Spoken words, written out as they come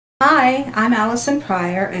Hi, I'm Allison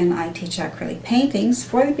Pryor and I teach acrylic paintings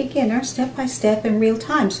for the beginner step by step in real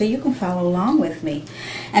time so you can follow along with me.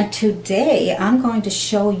 And today I'm going to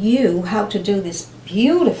show you how to do this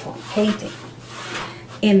beautiful painting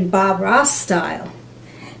in Bob Ross style.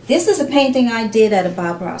 This is a painting I did at a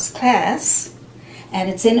Bob Ross class and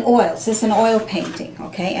it's in oils. It's an oil painting,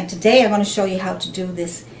 okay? And today I'm going to show you how to do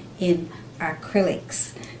this in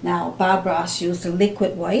acrylics. Now Bob Ross used a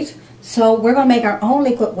liquid white, so we're going to make our own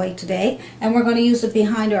liquid white today, and we're going to use it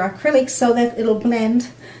behind our acrylics so that it'll blend.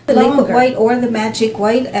 The liquid white or the magic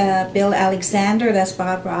white, Bill Alexander, that's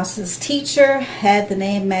Bob Ross's teacher, had the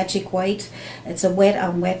name magic white. It's a wet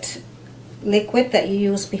on wet liquid that you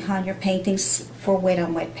use behind your paintings for wet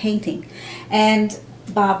on wet painting. And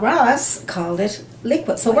Bob Ross called it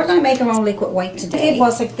liquid. So we're going to make our own liquid white today. It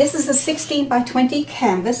was like, this is a 16 by 20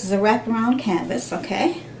 canvas. This is a wraparound canvas,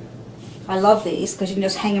 okay? I love these because you can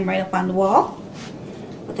just hang them right up on the wall.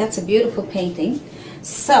 But that's a beautiful painting.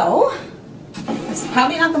 So, it's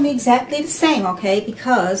probably not going to be exactly the same, okay?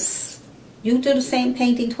 Because you do the same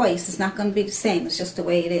painting twice. It's not going to be the same. It's just the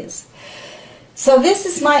way it is. So this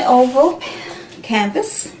is my oval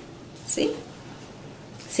canvas. See?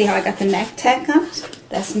 See how I got the MAC tack on it?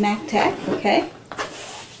 That's MAC tack, okay?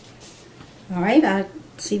 Alright, I'll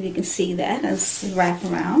see if you can see that as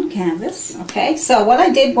wraparound canvas. Okay, so what I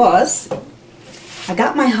did was, I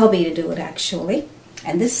got my hubby to do it actually,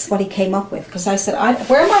 and this is what he came up with, because I said,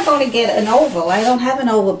 where am I going to get an oval? I don't have an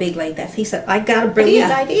oval big like that. He said, I got a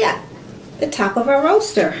brilliant idea. The top of our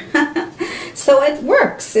roaster. So it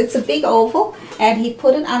works. It's a big oval, and he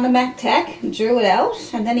put it on the MAC tack, drew it out,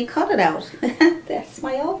 and then he cut it out. That's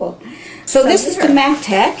my oval. So this is the MAC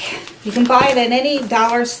tack. You can buy it at any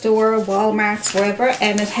dollar store, Walmart's, wherever,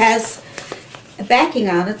 and it has a backing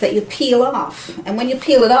on it that you peel off. And when you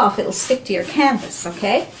peel it off, it'll stick to your canvas,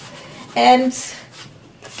 okay? And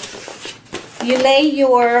you lay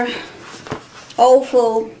your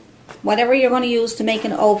oval, whatever you're going to use to make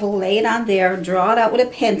an oval, lay it on there, draw it out with a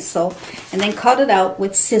pencil, and then cut it out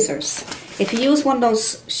with scissors. If you use one of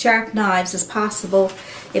those sharp knives as possible,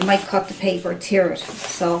 it might cut the paper, tear it.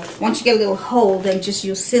 So once you get a little hole, then just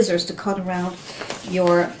use scissors to cut around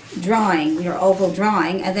your drawing, your oval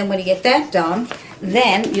drawing. And then when you get that done,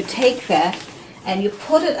 then you take that and you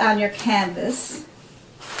put it on your canvas.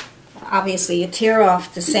 Obviously you tear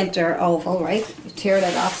off the center oval, right? You tear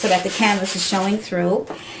that off so that the canvas is showing through.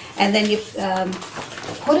 And then you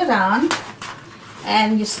put it on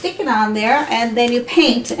and you stick it on there, and then you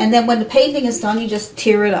paint, and then when the painting is done you just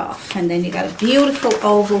tear it off, and then you got a beautiful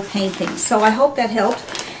oval painting. So I hope that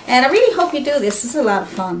helped, and I really hope you do this. This is a lot of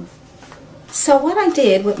fun. So what I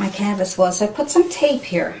did with my canvas was I put some tape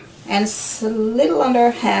here, and it's a little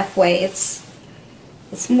under halfway. It's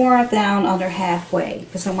more down under halfway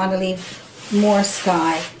because I want to leave more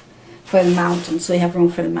sky for the mountain, so we have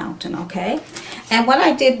room for the mountain, okay? And what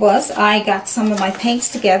I did was I got some of my paints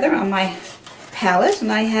together on my palette,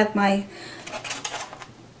 and I have my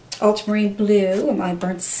ultramarine blue and my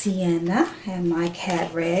burnt sienna and my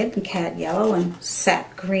cad red and cad yellow and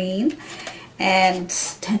sap green and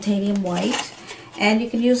titanium white. And you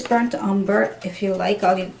can use burnt umber if you like.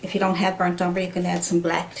 If you don't have burnt umber, you can add some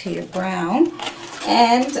black to your brown.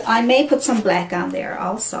 And I may put some black on there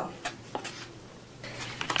also.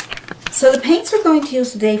 So the paints we're going to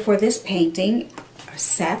use today for this painting are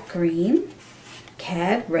sap green,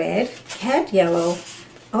 cad red, cad yellow,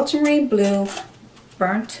 ultramarine blue,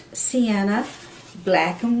 burnt sienna,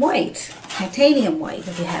 black and white, titanium white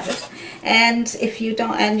if you have it. And if you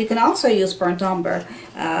don't, and you can also use burnt umber.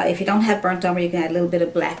 If you don't have burnt umber, you can add a little bit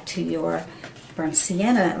of black to your burnt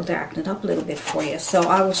sienna. It'll darken it up a little bit for you. So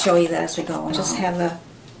I will show you that as we go. I just have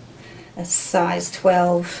a size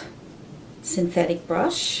 12 synthetic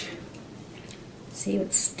brush. See,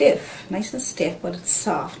 it's stiff, nice and stiff, but it's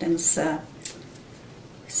soft, and it's a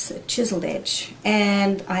chiseled edge.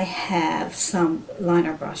 And I have some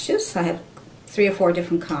liner brushes. I have 3 or 4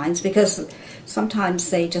 different kinds because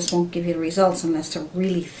sometimes they just won't give you the results unless they're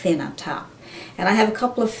really thin on top. And I have a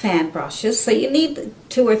couple of fan brushes, so you need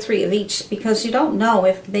 2 or 3 of each because you don't know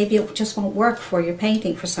if maybe it just won't work for your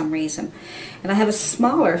painting for some reason. And I have a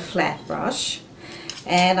smaller flat brush,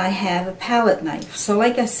 and I have a palette knife. So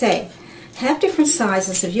like I say, have different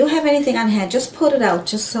sizes. If you have anything on hand, just put it out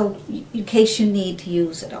just so in case you need to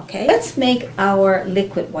use it, okay? Let's make our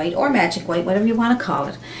liquid white or magic white, whatever you want to call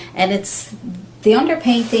it. And it's the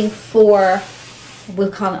underpainting for, we'll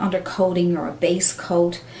call it undercoating or a base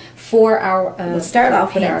coat for our, we'll start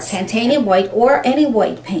off with our titanium white or any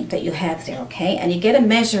white paint that you have there, okay? And you get a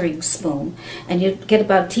measuring spoon, and you get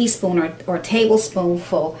about a teaspoon or a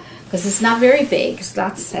tablespoonful because it's not very big. It's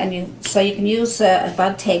lots, and so you can use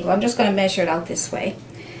about a table. I'm just going to measure it out this way.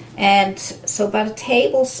 And so about a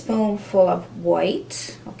tablespoonful of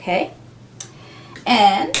white, okay?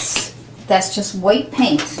 And that's just white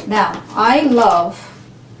paint. Now, I love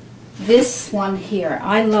this one here.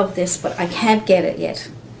 I love this, but I can't get it yet.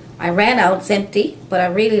 I ran out, it's empty, but I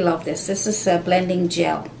really love this. This is a blending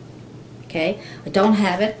gel, okay? I don't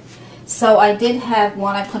have it. So I did have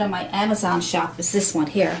one I put in my Amazon shop. It's this one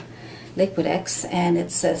here, Liquid X, and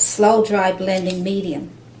it's a slow dry blending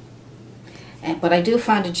medium. But I do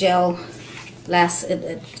find a gel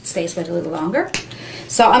it stays with a little longer.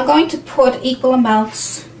 So I'm going to put equal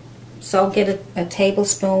amounts. So I'll get a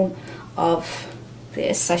tablespoon of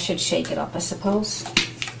this. I should shake it up, I suppose,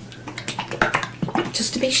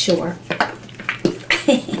 just to be sure.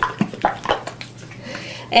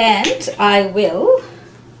 And I will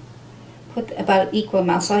put about equal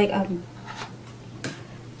amounts. So I'm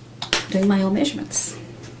doing my own measurements.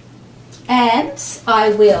 And I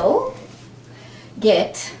will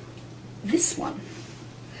get this one.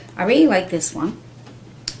 I really like this one.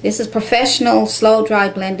 This is Professional Slow Dry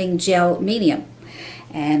Blending Gel Medium.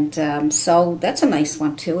 And so that's a nice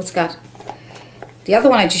one too. It's got, the other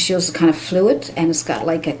one I just used is kind of fluid and it's got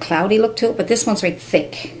like a cloudy look to it, but this one's very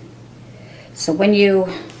thick. So when you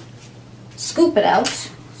scoop it out,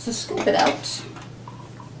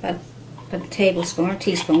 about a tablespoon or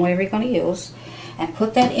teaspoon, whatever you're going to use, and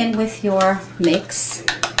put that in with your mix,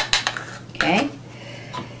 okay?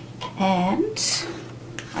 And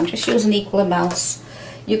I'm just using equal amounts.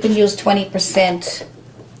 You can use 20%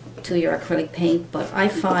 to your acrylic paint, but I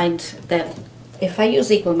find that if I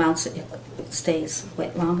use equal amounts, it stays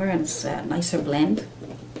wet longer and it's a nicer blend.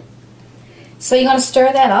 So you're going to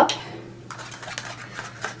stir that up,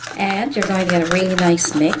 and you're going to get a really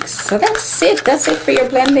nice mix. So that's it. That's it for your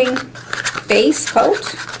blending base coat,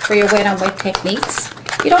 for your wet on wet techniques.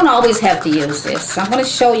 You don't always have to use this. I'm going to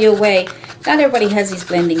show you a way. Not everybody has these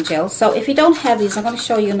blending gels, so if you don't have these, I'm going to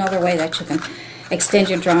show you another way that you can extend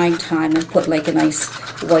your drying time and put like a nice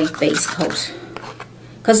white base coat.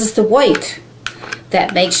 Because it's the white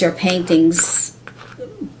that makes your paintings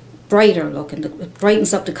brighter looking. It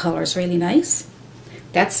brightens up the colors really nice.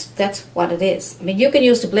 That's what it is. I mean, you can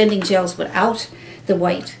use the blending gels without the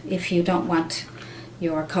white if you don't want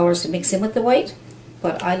your colors to mix in with the white.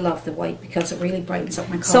 But I love the white because it really brightens up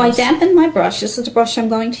my colors. So I dampened my brush. This is the brush I'm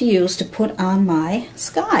going to use to put on my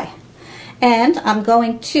sky. And I'm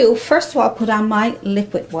going to, first of all, put on my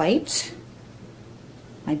liquid white,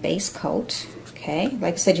 my base coat. Okay,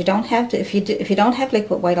 like I said, you don't have to, if you don't have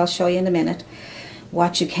liquid white, I'll show you in a minute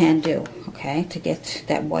what you can do, okay, to get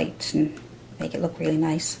that white and make it look really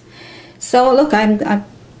nice. So look, I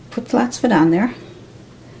put lots of it on there.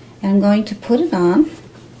 And I'm going to put it on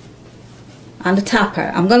the top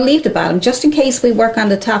part. I'm going to leave the bottom just in case we work on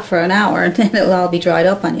the top for an hour and then it'll all be dried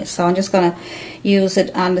up on you. So I'm just going to use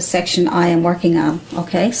it on the section I am working on.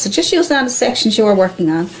 Okay, so just use it on the sections you are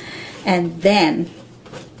working on, and then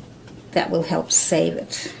that will help save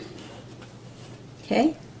it.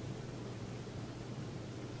 Okay.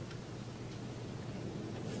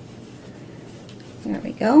 There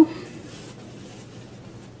we go.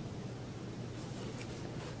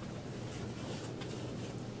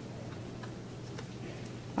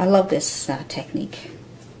 I love this technique.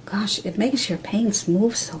 Gosh, it makes your paints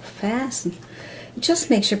move so fast, and it just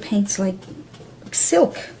makes your paints like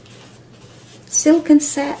silk and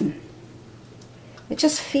satin. It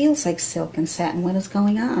just feels like silk and satin when it's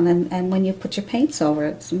going on, and when you put your paints over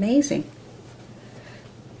it, it's amazing.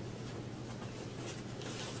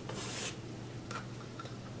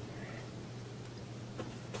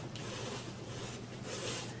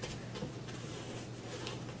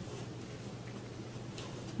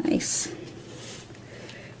 Nice.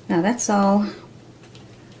 Now that's all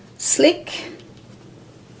slick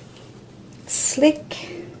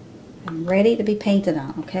and ready to be painted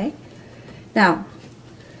on, okay? Now,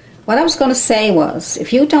 what I was going to say was,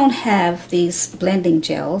 if you don't have these blending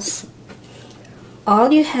gels,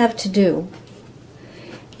 all you have to do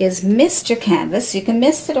is mist your canvas. You can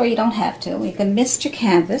mist it or you don't have to. You can mist your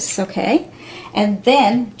canvas, okay? And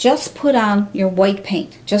then just put on your white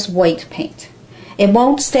paint, just white paint. It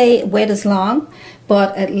won't stay wet as long,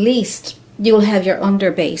 but at least you'll have your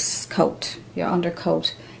underbase coat, your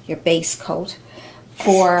undercoat, your base coat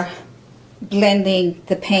for blending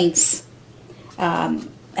the paints and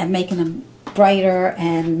making them brighter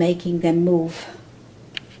and making them move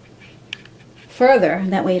further,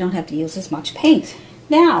 and that way you don't have to use as much paint.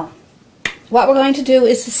 Now, what we're going to do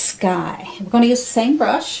is the sky. We're going to use the same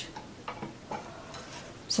brush.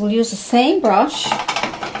 So we'll use the same brush,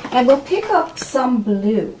 and we'll pick up some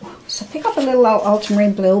blue. So pick up a little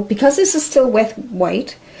ultramarine blue. Because this is still wet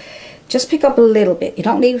white, just pick up a little bit. You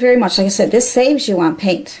don't need very much. Like I said, this saves you on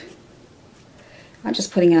paint. I'm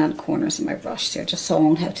just putting it on the corners of my brush there, just so I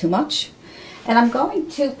won't have too much. And I'm going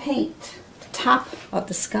to paint the top of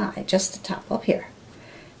the sky, just the top up here.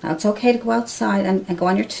 Now it's okay to go outside and go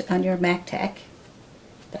on your MAC tack.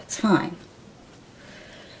 That's fine.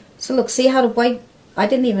 So look, see how the white, I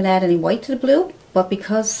didn't even add any white to the blue, but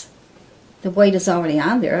because the white is already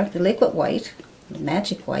on there, the liquid white, the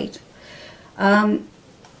magic white,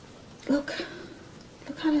 look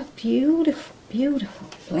how that beautiful, beautiful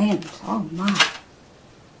blend. Oh my,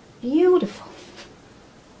 beautiful,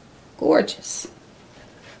 gorgeous.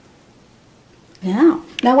 Now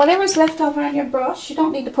whatever's left over on your brush, you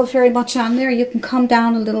don't need to put very much on there. You can come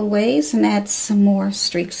down a little ways and add some more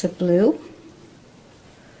streaks of blue.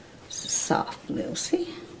 It's a soft blue,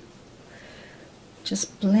 see?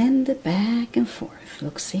 Just blend it back and forth.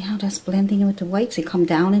 Look, see how that's blending with the whites? You come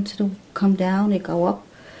down you go up.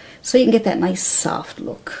 So you can get that nice soft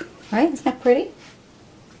look, right? Isn't that pretty?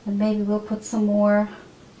 And maybe we'll put some more,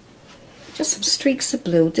 just some streaks of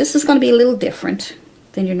blue. This is going to be a little different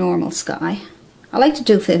than your normal sky. I like to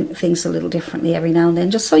do things a little differently every now and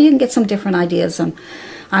then, just so you can get some different ideas on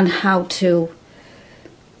how to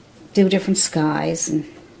do different skies and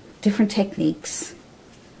different techniques.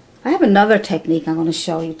 I have another technique I'm going to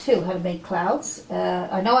show you too, how to make clouds.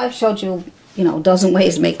 I know I've showed you, a dozen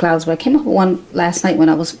ways to make clouds, but I came up with one last night when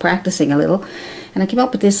I was practicing a little, and I came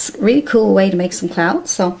up with this really cool way to make some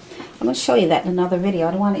clouds. So I'm going to show you that in another video.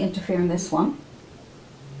 I don't want to interfere in this one.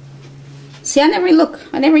 See, I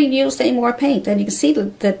never used any more paint, and you can see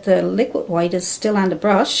that the liquid white is still on the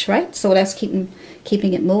brush, right? So that's keeping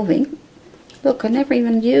it moving. Look, I never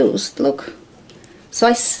even used, look. So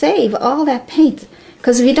I save all that paint,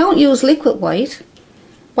 because if you don't use liquid white,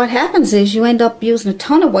 what happens is you end up using a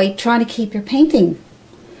ton of white trying to keep your painting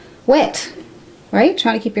wet, right?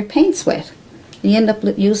 Trying to keep your paints wet. And you end up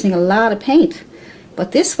using a lot of paint.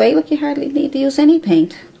 But this way, look, you hardly need to use any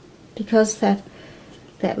paint, because that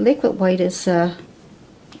liquid white is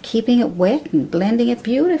keeping it wet and blending it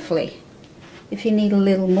beautifully. If you need a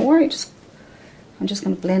little more, I'm just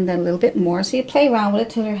going to blend that a little bit more. So you play around with it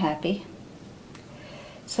till you're happy.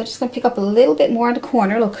 So I'm just going to pick up a little bit more on the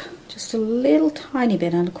corner. Look, just a little tiny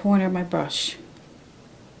bit on the corner of my brush.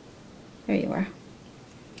 There you are.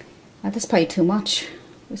 Now that's probably too much.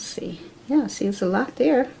 Let's see. Yeah, see, there's a lot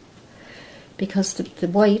there, because the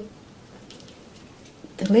white,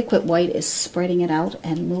 the liquid white is spreading it out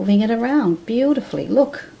and moving it around beautifully.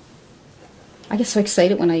 Look. I get so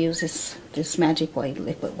excited when I use this magic white,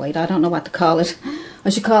 liquid white. I don't know what to call it. I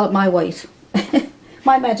should call it my white.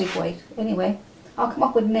 My magic white. Anyway, I'll come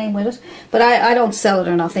up with a name with it. But I don't sell it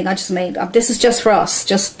or nothing. I just made, this is just for us,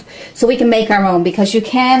 just so we can make our own, because you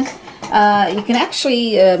can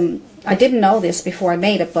actually, I didn't know this before I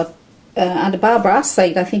made it, but on the Bob Ross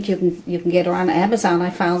site, I think you can get her on Amazon.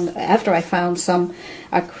 After I found some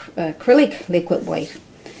acrylic liquid white.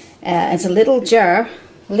 It's a little jar,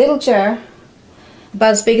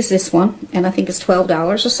 about as big as this one, and I think it's $12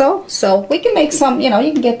 or so. So we can make some. You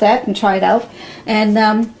can get that and try it out,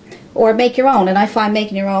 and or make your own. And I find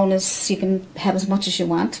making your own is, you can have as much as you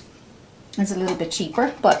want. It's a little bit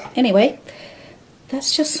cheaper, but anyway,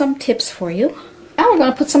 that's just some tips for you. Now we're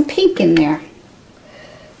going to put some pink in there.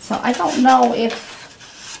 So I don't know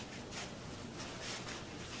if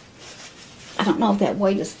that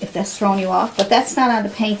white if that's throwing you off, but that's not on the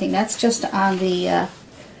painting. That's just on the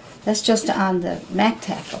MAC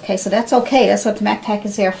tack. Okay, so that's okay. That's what the MAC tack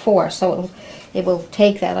is there for. So it will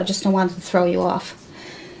take that. I just don't want it to throw you off.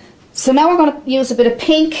 So now we're going to use a bit of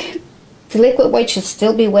pink. The liquid white should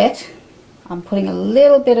still be wet. I'm putting a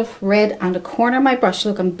little bit of red on the corner of my brush.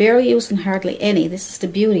 Look, I'm barely using hardly any. This is the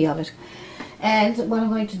beauty of it. And what I'm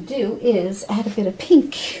going to do is add a bit of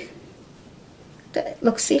pink.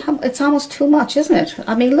 Look, see how it's almost too much, isn't it?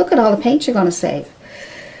 I mean, look at all the paint you're going to save.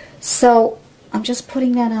 So I'm just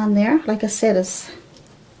putting that on there. Like I said, it's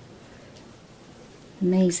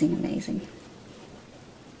amazing, amazing.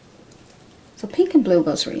 So pink and blue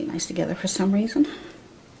goes really nice together for some reason.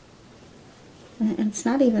 And it's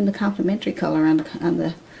not even the complementary color on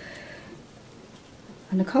the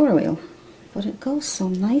color wheel, but it goes so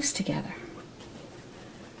nice together.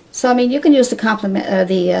 So I mean, you can use the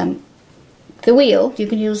wheel. You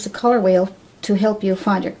can use the color wheel to help you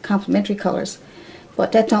find your complementary colors,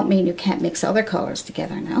 but that don't mean you can't mix other colors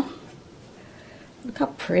together now. Look how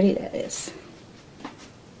pretty that is.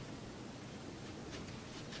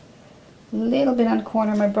 A little bit on the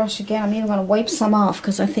corner of my brush again. I'm even going to wipe some off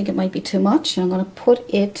because I think it might be too much. And I'm going to put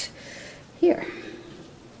it here.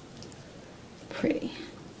 Pretty.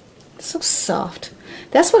 So soft.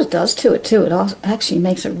 That's what it does to it too. It also actually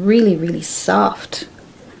makes it really, really soft.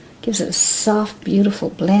 Gives it a soft, beautiful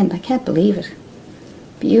blend. I can't believe it.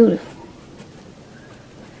 Beautiful.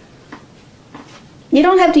 You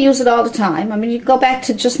don't have to use it all the time. I mean, you can go back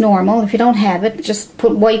to just normal. If you don't have it, just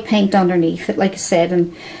put white paint underneath it, like I said,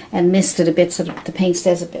 and mist it a bit so that the paint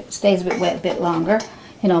stays a bit wet a bit longer.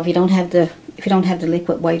 You know, if you don't have the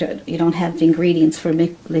liquid white, or you don't have the ingredients for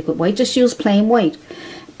liquid white, just use plain white.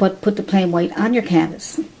 But put the plain white on your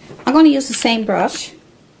canvas. I'm going to use the same brush.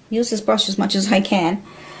 Use this brush as much as I can,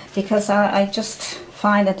 because I just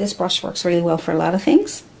find that this brush works really well for a lot of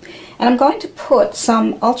things. And I'm going to put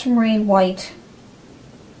some ultramarine white.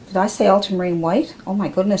 Did I say ultramarine white? Oh my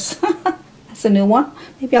goodness. That's a new one.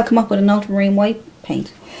 Maybe I'll come up with an ultramarine white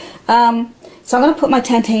paint. So I'm going to put my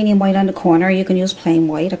titanium white on the corner. You can use plain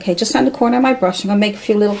white. Okay, just on the corner of my brush. I'm going to make a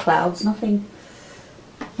few little clouds. Nothing,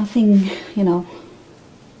 you know,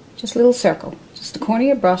 just a little circle. Just the corner of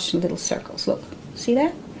your brush and little circles. Look, see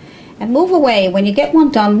that? And move away. When you get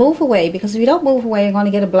one done, move away, because if you don't move away, you're going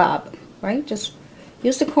to get a blob, right? Just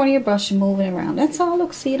use the corner of your brush and move it around. That's all.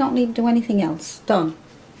 Look, see, you don't need to do anything else. Done.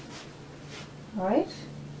 Alright,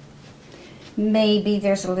 maybe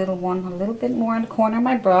there's a little one, a little bit more on the corner of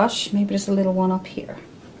my brush. Maybe there's a little one up here.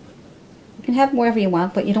 You can have them wherever you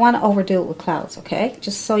want, but you don't want to overdo it with clouds, okay?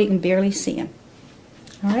 Just so you can barely see them.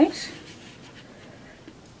 Alright?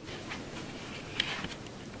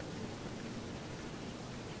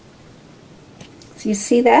 So you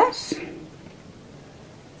see that?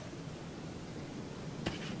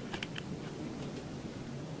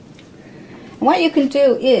 And what you can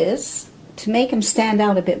do is, to make them stand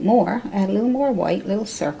out a bit more, add a little more white, little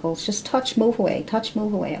circles. Just touch, move away,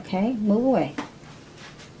 okay? Move away.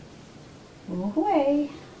 Move away.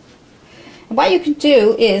 And what you can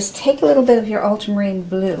do is take a little bit of your ultramarine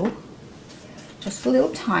blue, just a little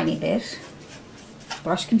tiny bit.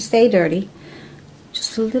 Brush can stay dirty.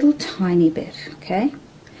 Just a little tiny bit, okay?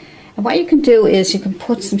 And what you can do is you can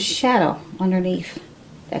put some shadow underneath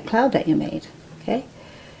that cloud that you made, okay?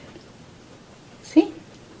 See?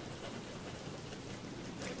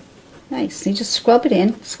 Nice. You just scrub it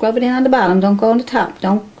in. Scrub it in on the bottom. Don't go on the top.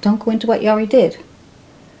 Don't go into what you already did.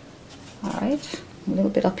 Alright. A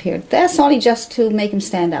little bit up here. That's only just to make them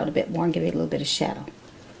stand out a bit more and give you a little bit of shadow.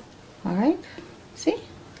 Alright. See?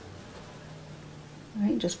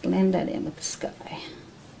 Alright, just blend that in with the sky.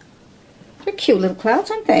 They're cute little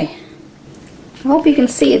clouds, aren't they? I hope you can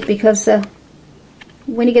see it, because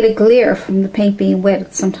when you get a glare from the paint being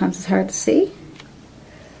wet, sometimes it's hard to see.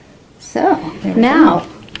 So, now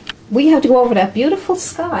we have to go over that beautiful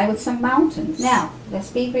sky with some mountains. Now, let's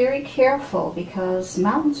be very careful, because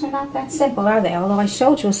mountains are not that simple, are they? Although I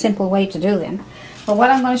showed you a simple way to do them. But what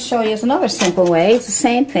I'm going to show you is another simple way. It's the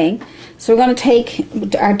same thing. So we're going to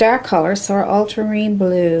take our dark colors, so our ultramarine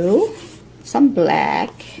blue, some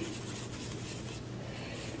black,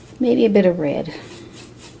 maybe a bit of red.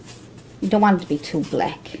 You don't want it to be too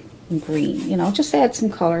black and green. You know, just add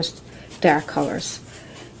some colors, dark colors.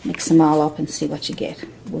 Mix them all up and see what you get.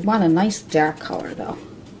 We want a nice dark color though.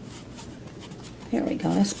 There we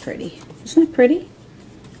go, that's pretty. Isn't it pretty?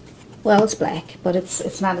 Well, it's black, but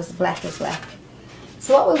it's not as black as black.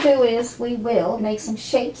 So what we'll do is we will make some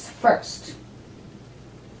shapes first.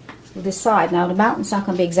 We'll decide. Now the mountain's not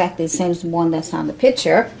going to be exactly the same as the one that's on the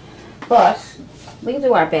picture, but we'll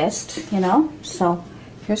do our best, you know. So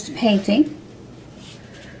here's the painting.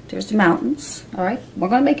 There's the mountains. Alright, we're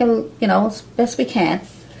going to make them, you know, as best we can.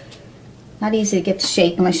 Not easy to get the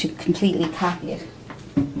shape unless you completely copy it.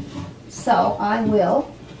 So I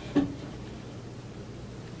will.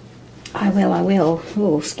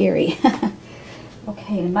 Ooh, scary.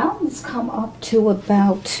 Okay, the mountains come up to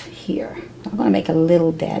about here. I'm going to make a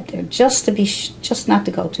little dab there, just to be, just not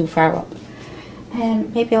to go too far up.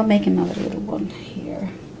 And maybe I'll make another little one here.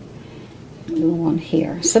 A little one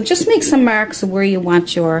here. So just make some marks of where you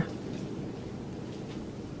want your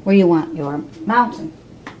mountain.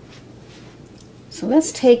 So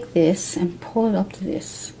let's take this and pull it up to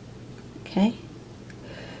this. Okay.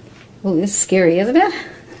 Oh, this is scary, isn't it?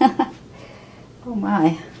 Oh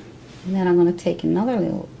my. And then I'm going to take another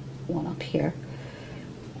little one up here.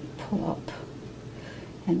 Pull up.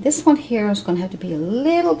 And this one here is going to have to be a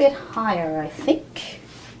little bit higher, I think.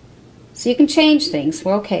 So you can change things.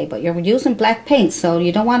 We're okay, but you're using black paint, so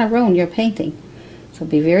you don't want to ruin your painting. So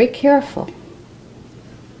be very careful.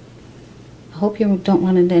 I hope you don't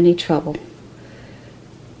run into any trouble.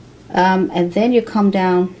 And then you come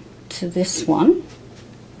down to this one.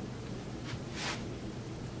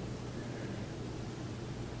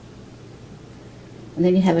 And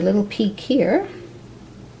then you have a little peak here.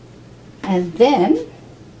 And then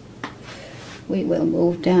we will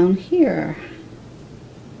move down here.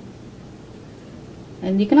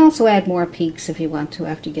 And you can also add more peaks if you want to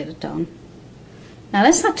after you get it done. Now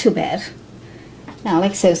that's not too bad. Now,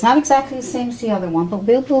 like I said, it's not exactly the same as the other one, but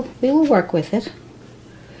we will work with it.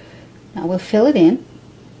 Now we'll fill it in.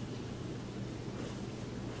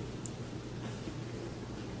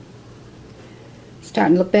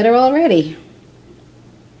 Starting to look better already.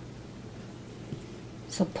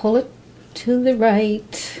 So pull it to the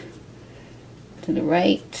right, to the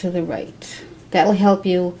right, to the right. That'll help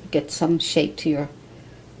you get some shape to your,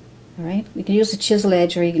 all right? You can use a chisel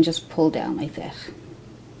edge, or you can just pull down like that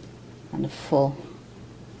on the full.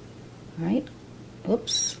 All right?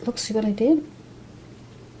 Oops, look, see what I did?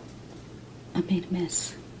 I made a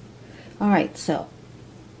mess. All right, so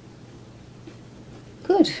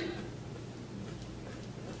good.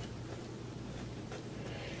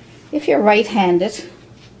 If you're right-handed,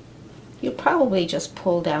 you'll probably just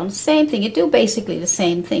pull down. Same thing. You do basically the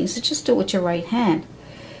same thing, so just do it with your right hand.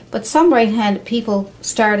 But some right-handed people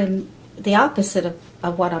start in the opposite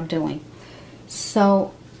of what I'm doing.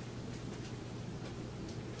 So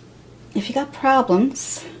if you got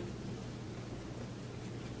problems,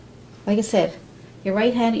 like I said, you're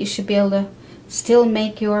right-handed, you should be able to still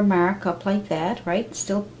make your mark up like that, right?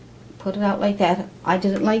 Still put it out like that. I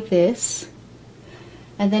did it like this.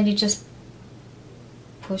 And then you just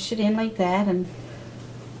push it in like that, and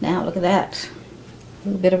now look at that. A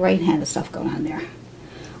little bit of right-handed stuff going on there.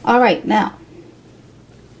 All right, now,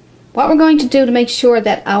 what we're going to do to make sure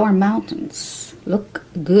that our mountains look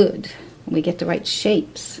good and we get the right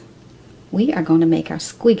shapes, we are going to make our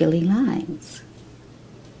squiggly lines.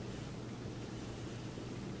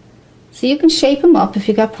 So you can shape them up if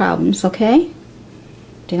you got problems, okay?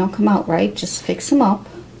 If they don't come out right, just fix them up.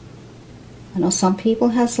 I know some people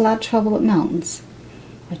has a lot of trouble with mountains.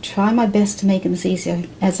 I try my best to make them as easy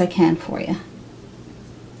as I can for you.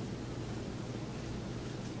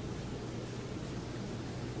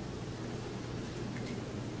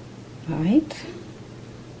 All right.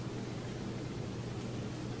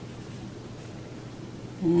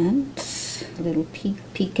 And a little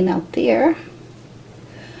peeking out there.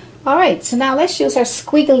 All right, so now let's use our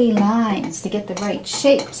squiggly lines to get the right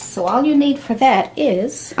shapes. So all you need for that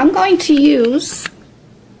is, I'm going to use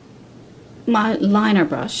my liner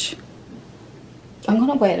brush. I'm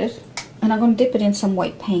going to wet it, and I'm going to dip it in some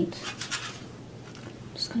white paint.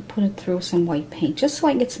 Just going to put it through some white paint, just so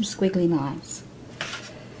I can get some squiggly lines.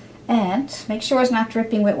 And make sure it's not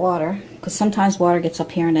dripping with water, because sometimes water gets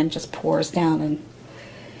up here and then just pours down. And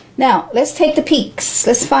now, let's take the peaks.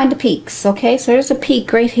 Let's find the peaks, okay? So there's a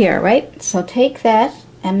peak right here, right? So take that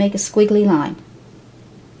and make a squiggly line.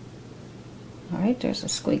 All right, there's a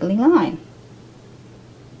squiggly line.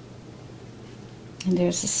 And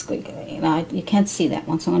there's a squiggly. Now, you can't see that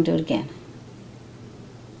one, so I'm going to do it again.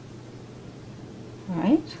 All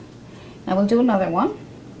right. Now we'll do another one.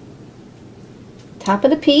 Top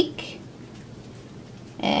of the peak.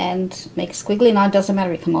 And make a squiggly line. Doesn't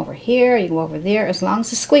matter, you come over here, you go over there, as long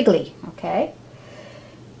as it's squiggly, okay?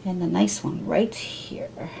 And the nice one right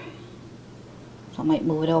here. So I might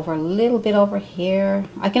move it over a little bit over here.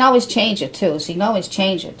 I can always change it too, so you can always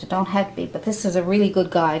change it. It don't have to be, but this is a really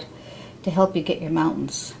good guide to help you get your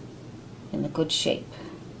mountains in a good shape.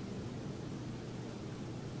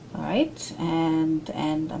 All right, and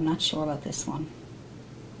I'm not sure about this one.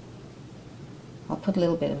 I'll put a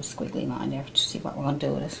little bit of a squiggly line there to see what we're going to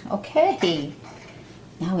do with it. Okay,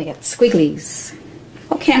 now we got the squigglies.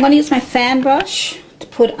 Okay, I'm going to use my fan brush to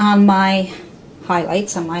put on my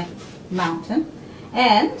highlights on my mountain.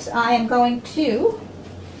 And I am going to,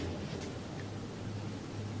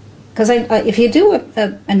 because if you do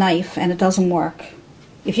a knife and it doesn't work,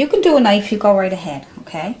 if you can do a knife, you go right ahead,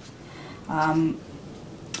 okay?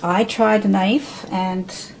 I tried a knife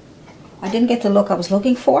and I didn't get the look I was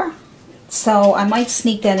looking for. So I might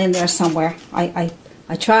sneak that in there somewhere. I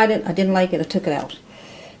tried it, I didn't like it, I took it out.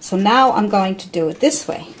 So now I'm going to do it this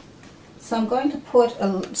way. So I'm going to put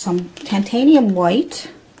some titanium white,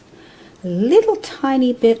 a little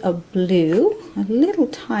tiny bit of blue, a little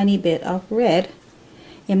tiny bit of red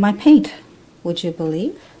in my paint, would you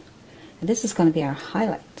believe? And this is going to be our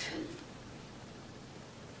highlight.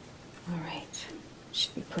 Alright,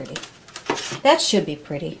 should be pretty. That should be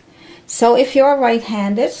pretty. So if you're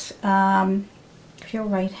right-handed, well, if you're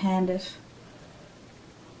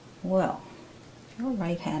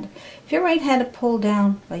right-handed, pull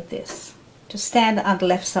down like this. Just stand on the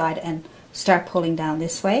left side and start pulling down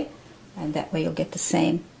this way, and that way you'll get the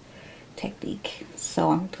same technique.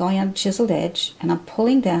 So I'm going on the chiseled edge, and I'm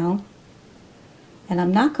pulling down, and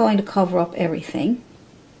I'm not going to cover up everything.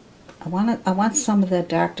 I want some of the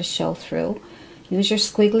dark to show through, Use your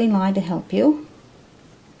squiggly line to help you.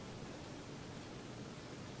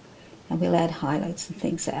 And we'll add highlights and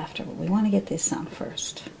things after, but we want to get this on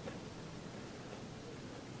first.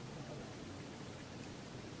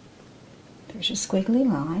 There's your squiggly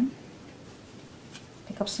line.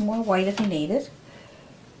 Pick up some more white if you need it.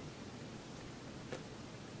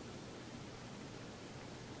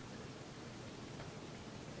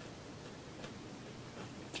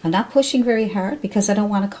 I'm not pushing very hard because I don't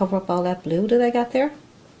want to cover up all that blue that I got there.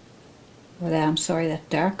 Or that, I'm sorry, that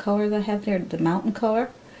dark color that I have there, the mountain color.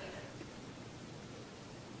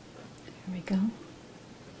 There we go.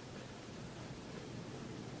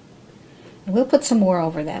 And we'll put some more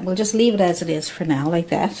over that. We'll just leave it as it is for now, like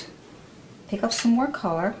that. Pick up some more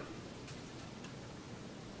color.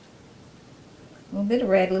 A little bit of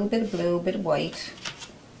red, a little bit of blue, a bit of white.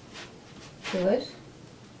 Good.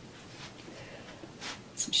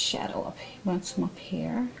 Some shadow up here. Want some up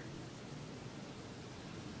here.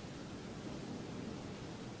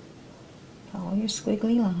 Follow your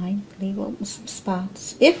squiggly line. Leave open some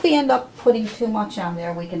spots. If we end up putting too much on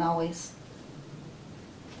there, we can always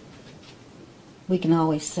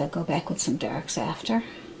go back with some darks after.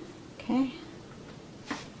 Okay.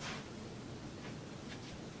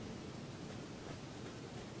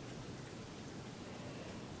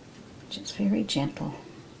 Just very gentle.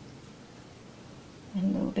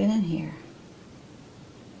 And a little bit in here.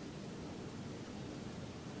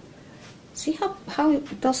 See how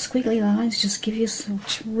those squiggly lines just give you some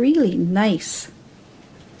really nice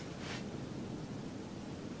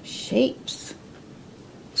shapes.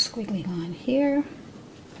 Squiggly line here.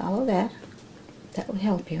 Follow that. That will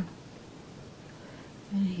help you.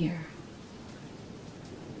 And here.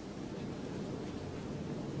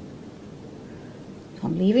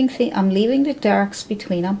 I'm leaving the darks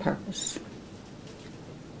between on purpose.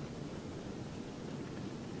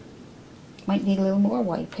 Might need a little more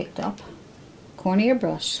white picked up. Corner of your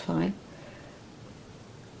brush is fine.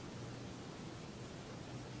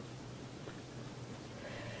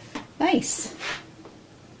 Nice.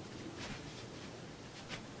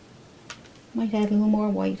 Might add a little more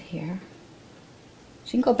white here.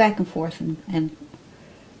 So you can go back and forth and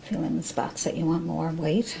fill in the spots that you want more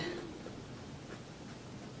white.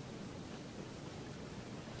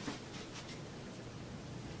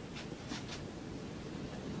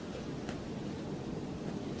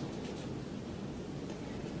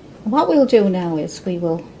 What we'll do now is we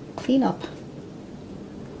will clean up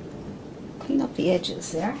the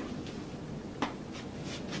edges there.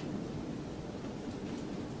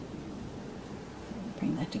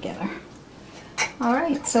 Bring that together.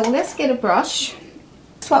 Alright, so let's get a brush.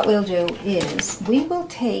 So what we'll do is we will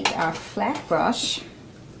take our flat brush.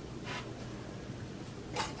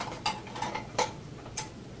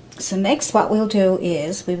 So next what we'll do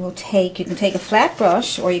is we will take, you can take a flat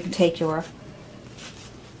brush or you can take your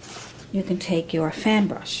fan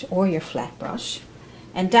brush or your flat brush.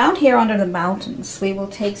 And down here under the mountains, we will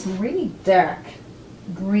take some really dark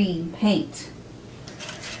green paint.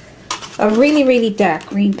 A really, really dark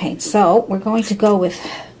green paint. So we're going to go with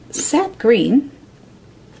sap green.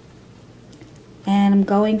 And I'm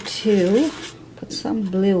going to put some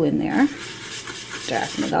blue in there.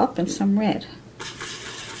 Darken it up, and some red.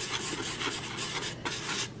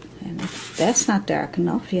 And if that's not dark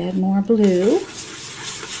enough, you add more blue.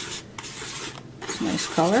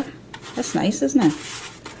 Nice color. That's nice, isn't it?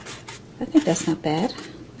 I think that's not bad.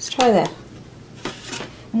 Let's try that.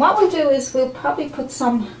 And what we'll do is we'll probably put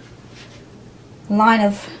some line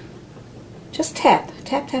of just tap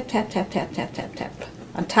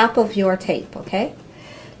on top of your tape, okay?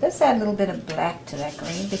 Let's add a little bit of black to that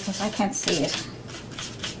green because I can't see it.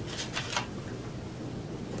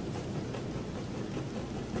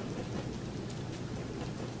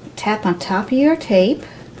 Tap on top of your tape.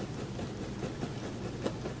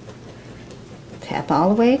 Tap all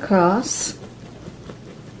the way across.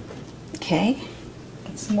 Okay.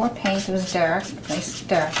 Get some more paint. It was dark. Nice and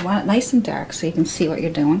dark. You want it nice and dark so you can see what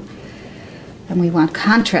you're doing. And we want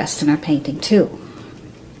contrast in our painting too.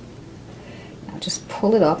 Now just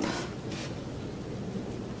pull it up.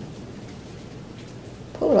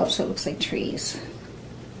 Pull it up so it looks like trees.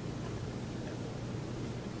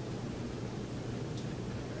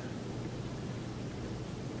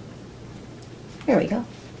 There we go.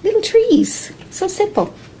 Little trees. So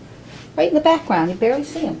simple. Right in the background. You barely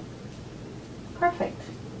see them. Perfect.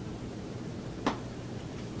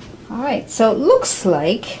 Alright, so it looks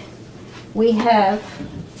like we have...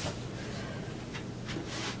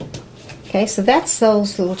 Okay, so that's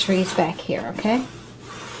those little trees back here, okay?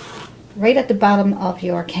 Right at the bottom of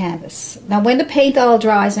your canvas. Now when the paint all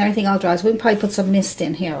dries and everything all dries, we can probably put some mist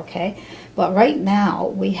in here, okay? But right now,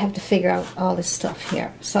 we have to figure out all this stuff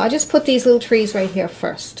here. So I just put these little trees right here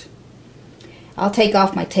first. I'll take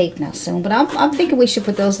off my tape now soon, but I'm thinking we should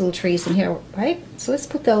put those little trees in here, right? So let's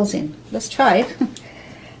put those in. Let's try it.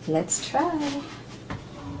 Let's try.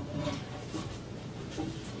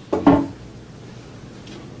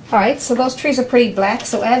 Alright, so those trees are pretty black,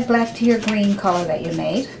 so add black to your green color that you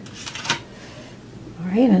made.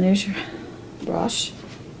 Alright, and there's your brush.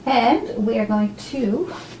 And we are going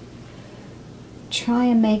to try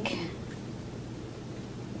and make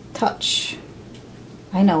touch.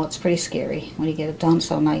 I know it's pretty scary when you get it done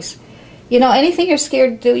so nice. You know, anything you're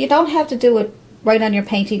scared to do, you don't have to do it right on your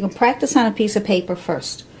painting. You can practice on a piece of paper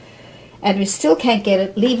first. And if you still can't get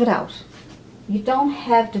it, leave it out. You don't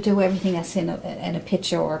have to do everything that's in a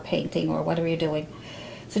picture or a painting or whatever you're doing.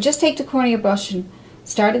 So just take the corner of your brush and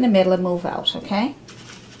start in the middle and move out, okay?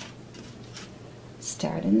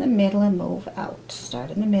 Start in the middle and move out.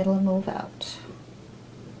 Start in the middle and move out.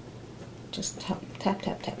 Just tap, tap,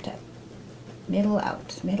 tap, tap, tap. Middle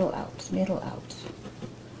out, middle out, middle out.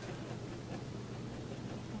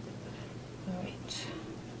 All right.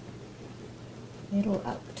 Middle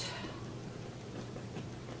out.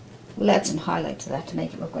 We'll add some highlight to that to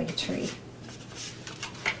make it look like a tree.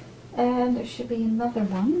 And there should be another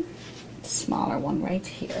one, smaller one right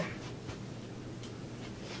here.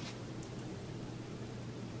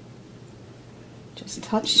 Just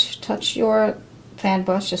touch your fan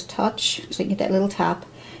brush, just touch so you get that little tap.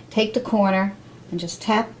 Take the corner and just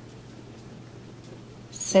tap,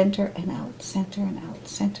 center and out, center and out,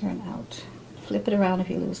 center and out. Flip it around if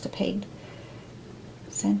you lose the paint.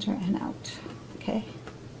 Center and out, okay?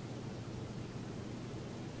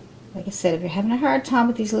 Like I said, if you're having a hard time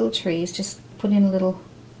with these little trees, just put in little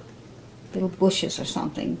bushes or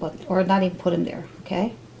something, or not even put them there,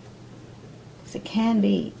 okay? Because it can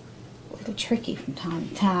be a little tricky from time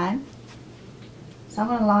to time. So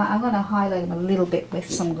I'm gonna highlight them a little bit with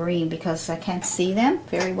some green because I can't see them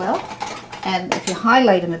very well. And if you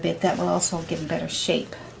highlight them a bit, that will also give them better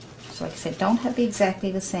shape. So like I said, don't have to be exactly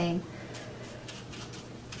the same.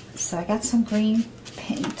 So I got some green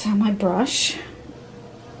paint on my brush.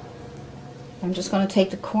 I'm just going to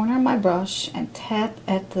take the corner of my brush and tap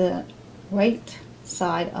at the right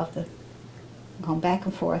side of the, going back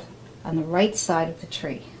and forth, on the right side of the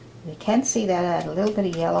tree. You can see that, add a little bit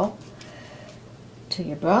of yellow to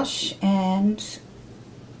your brush and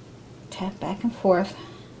tap back and forth.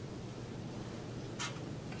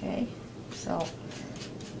 Okay, so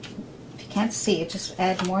if you can't see it, just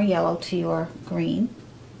add more yellow to your green.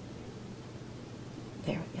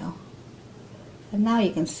 There we go. And now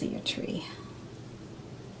you can see your tree.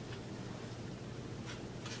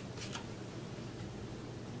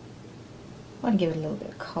 I want to give it a little bit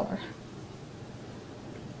of color.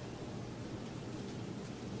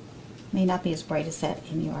 May not be as bright as that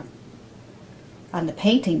in your on the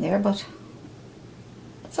painting there, but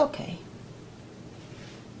it's okay.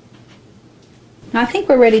 Now I think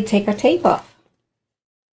we're ready to take our tape off.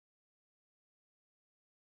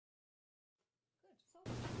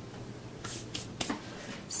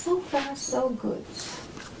 So far, so good.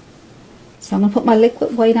 So I'm going to put my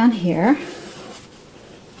liquid white on here.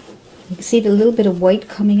 You can see the little bit of white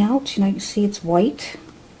coming out. You know, you can see it's white.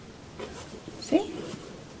 See?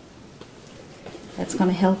 That's going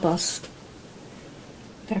to help us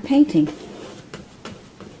with our painting.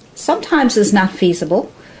 Sometimes it's not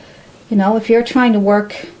feasible. You know, if you're trying to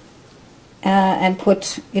work and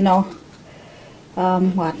put, you know,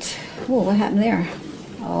 what? Oh, what happened there?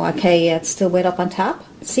 Oh, okay, yeah, it's still wet up on top.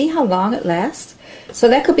 See how long it lasts? So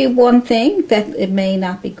that could be one thing that it may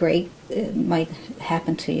not be great. It might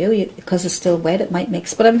happen to you because it's still wet. It might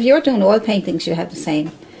mix. But if you're doing oil paintings, you have the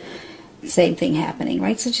same thing happening,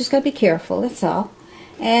 right? So just gotta be careful. That's all.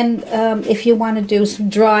 And if you want to do some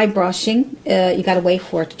dry brushing, you gotta wait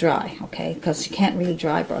for it to dry, okay? Because you can't really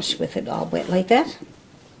dry brush with it all wet like that.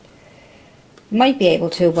 You might be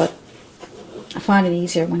able to, but I find it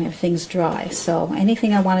easier when everything's dry. So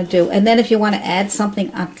anything I want to do, and then if you want to add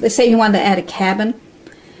something, let's say you want to add a cabin,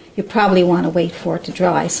 you probably want to wait for it to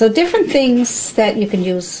dry. So different things that you can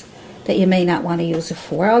use that you may not want to use it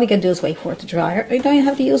for. All you can do is wait for it to dry. Or you don't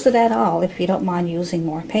have to use it at all if you don't mind using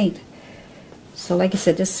more paint. So like I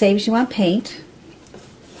said, this saves you on paint,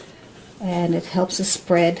 and it helps us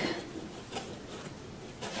spread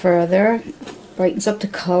further. Brightens up the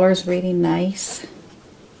colors really nice.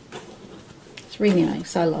 It's really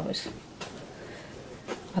nice. I love it.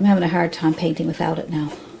 I'm having a hard time painting without it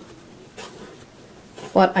now.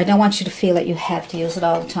 But I don't want you to feel that you have to use it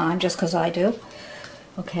all the time just because I do.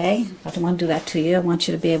 Okay? I don't want to do that to you. I want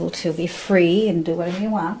you to be able to be free and do whatever you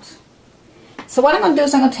want. So what I'm going to do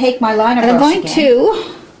is I'm going to take my liner brush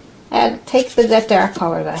again. I'm going to take that dark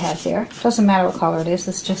color that I have there. Doesn't matter what color it is.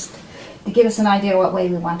 It's just to give us an idea what way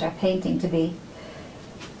we want our painting to be.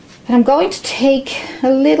 And I'm going to take a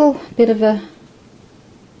little bit of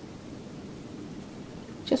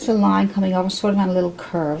just a line coming over, sort of on a little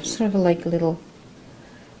curve, sort of like a little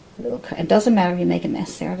curve. It doesn't matter if you make a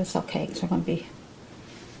mess there. That's okay. Because we're going to be.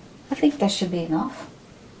 I think that should be enough.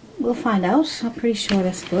 We'll find out. I'm pretty sure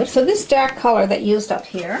that's good. So this dark color that used up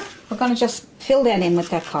here, we're going to just fill that in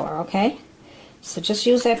with that color, okay? So just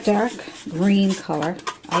use that dark green color.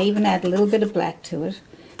 I even add a little bit of black to it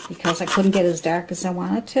because I couldn't get as dark as I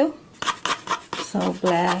wanted to. So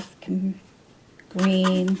black and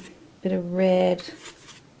green, bit of red,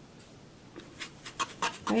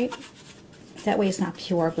 right? That way it's not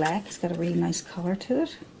pure black. It's got a really nice color to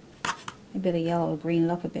it. A bit of yellow to green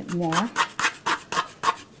it up a bit more.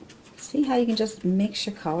 See how you can just mix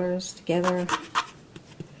your colors together. It's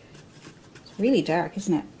really dark,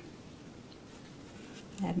 isn't it?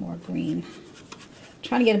 Add more green. I'm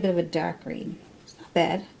trying to get a bit of a dark green. It's not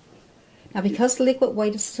bad. Now because the liquid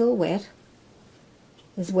white is still wet,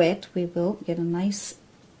 we will get a nice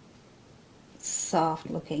soft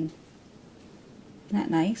looking. Isn't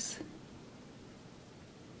that nice?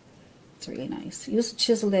 It's really nice. Use the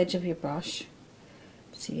chiseled edge of your brush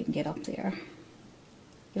so you can get up there.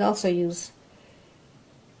 You could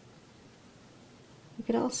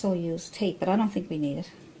also use tape, but I don't think we need it.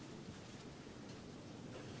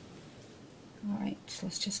 Alright, so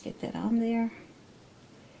let's just get that on there.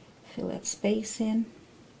 Fill that space in.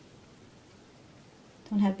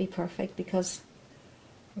 Don't have to be perfect because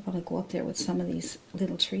we're going to go up there with some of these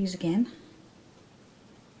little trees again.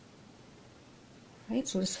 Alright,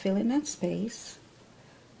 so just fill in that space.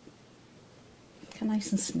 Look how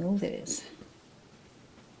nice and smooth it is.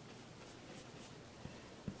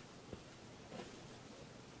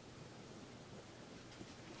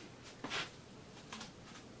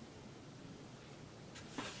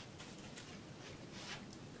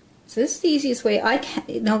 So this is the easiest way. I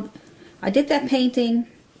did that painting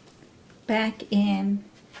back in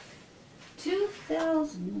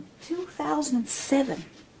 2007.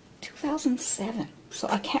 2007. So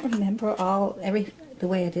I can't remember the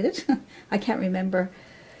way I did it. I can't remember,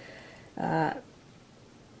 you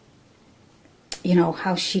know,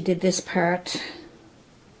 how she did this part.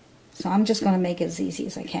 So I'm just going to make it as easy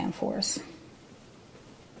as I can for us.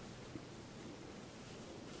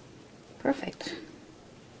 Perfect.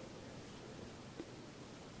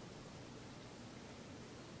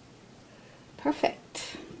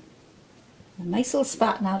 Perfect. A nice little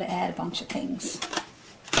spot now to add a bunch of things.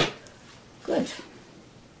 Good.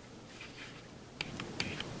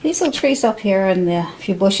 These little trees up here and a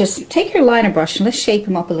few bushes, take your liner brush and let's shape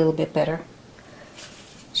them up a little bit better.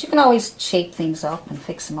 So you can always shape things up and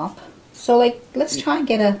fix them up. So like, let's try and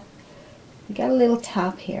get we got a little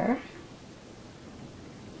top here.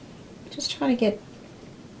 Just trying to get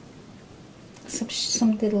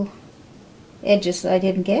some little edges that I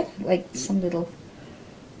didn't get, like some little,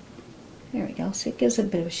 there we go, so it gives it a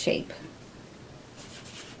bit of a shape.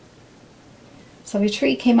 So if your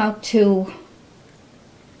tree came out too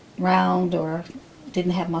round or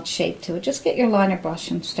didn't have much shape to it, just get your liner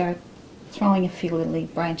brush and start throwing a few little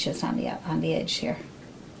branches on the edge here.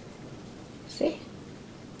 See?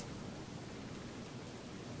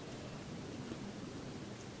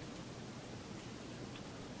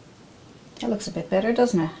 That looks a bit better,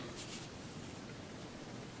 doesn't it?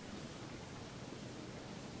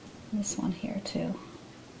 This one here too.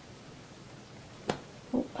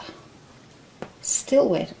 Oh, still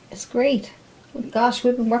wet. It's great. Oh, gosh,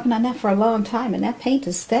 we've been working on that for a long time, and that paint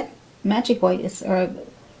is, that magic white is, or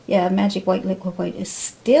yeah, magic white, liquid white is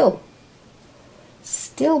still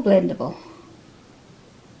blendable.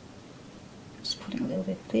 Just putting a little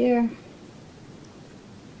bit there.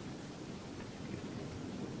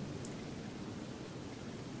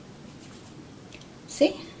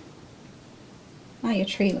 See? Now your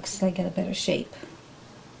tree looks like it got a better shape.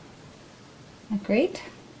 Isn't that great?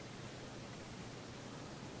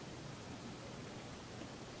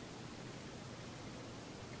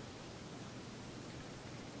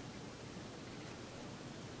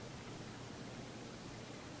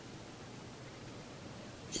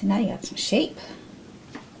 See, now you got some shape.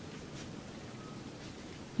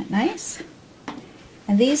 Isn't that nice?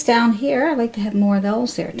 And these down here, I like to have more of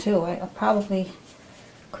those there too. I probably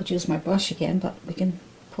could use my brush again, but we can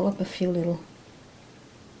pull up a few little.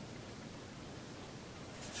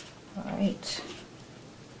 Alright.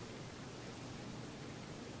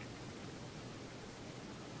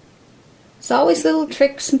 There's always little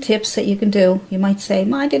tricks and tips that you can do. You might say,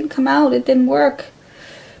 mine didn't come out, it didn't work.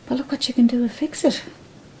 But look what you can do to fix it.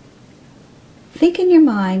 Think in your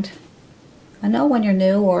mind. I know when you're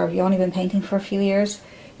new or you've only been painting for a few years,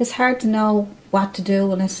 it's hard to know what to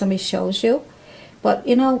do unless somebody shows you. But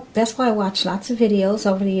you know, that's why I watch lots of videos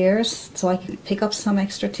over the years, so I can pick up some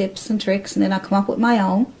extra tips and tricks, and then I'll come up with my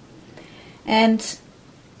own. And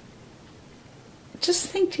just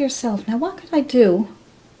think to yourself, now what could I do?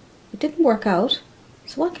 It didn't work out,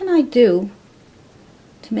 so what can I do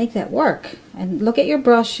to make that work? And look at your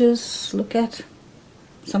brushes,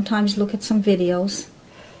 sometimes look at some videos.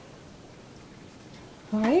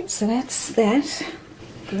 Alright, so that's that.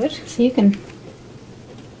 Good. So you can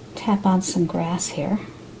tap on some grass here.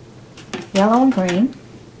 Yellow and green.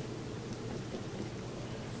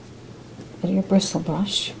 With your bristle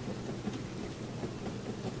brush.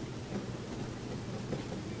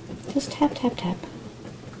 Just tap, tap, tap.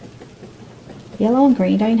 Yellow and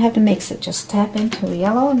green. Don't even have to mix it. Just tap into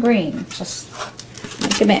yellow and green. Just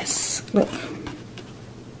make a mess. Look.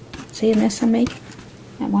 See the mess I'm making?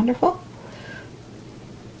 Isn't that wonderful?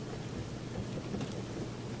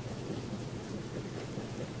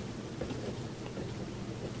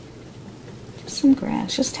 Some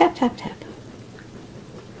grass. Just tap, tap, tap.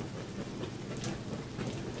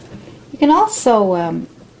 You can also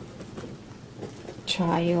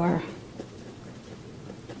try your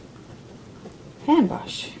fan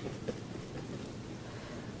brush.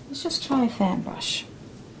 Let's just try a fan brush.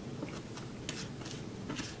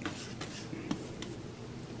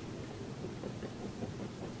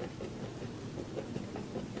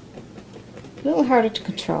 A little harder to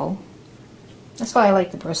control. That's why I like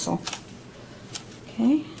the bristle.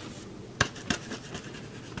 Okay.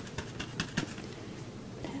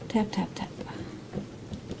 Tap, tap, tap, tap.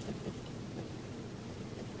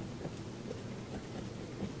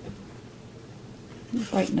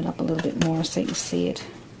 Brighten it up a little bit more so you can see it.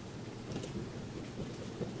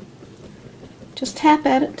 Just tap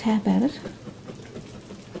at it, tap at it.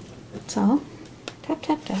 That's all. Tap,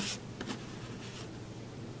 tap, tap.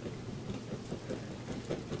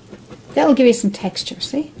 That'll give you some texture,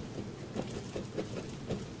 see?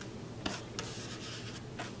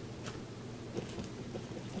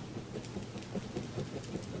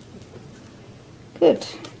 Good.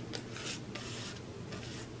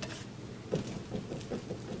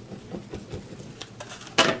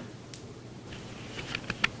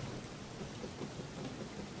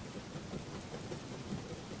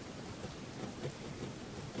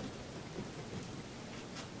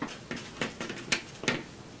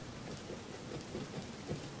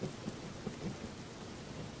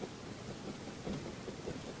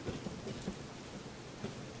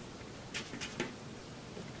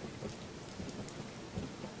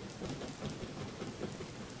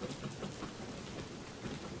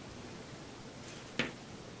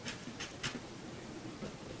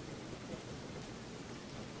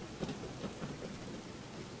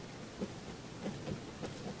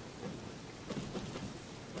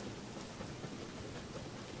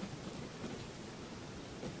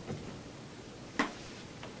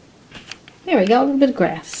 There we go, a little bit of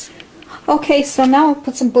grass. Okay, so now I'll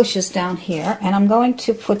put some bushes down here, and I'm going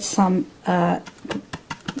to put some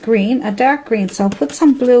green, a dark green. So I'll put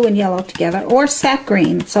some blue and yellow together, or sap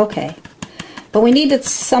green, it's okay. But we needed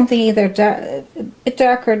something either a bit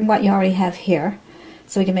darker than what you already have here,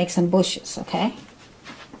 so we can make some bushes, okay?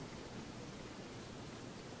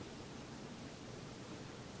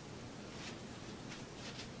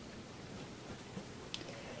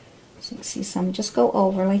 So you can see some, just go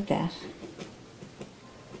over like that.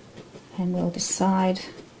 And we'll decide, so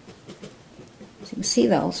you can see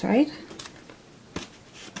those, right?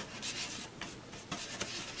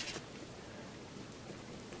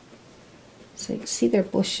 So you can see their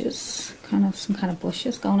bushes, some kind of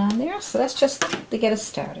bushes going on there. So that's just to get us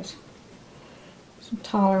started. Some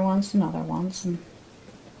taller ones, some other ones. And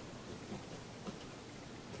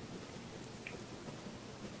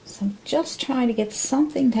so I'm just trying to get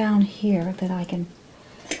something down here that I can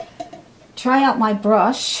try out my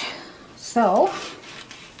brush. So,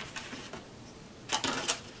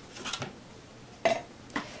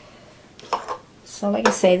 like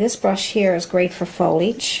I say, this brush here is great for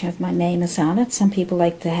foliage, if my name is on it. Some people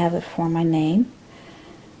like to have it for my name.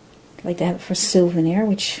 I like to have it for souvenir,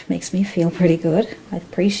 which makes me feel pretty good. I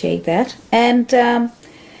appreciate that. And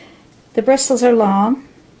the bristles are long,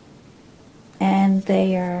 and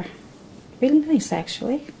they are really nice,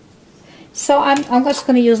 actually. So I'm just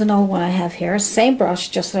going to use an old one I have here. Same brush,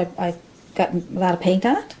 just that I've got a lot of paint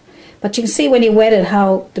on it. But you can see when you wet it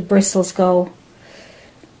how the bristles go.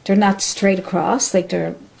 They're not straight across, like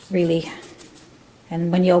they're really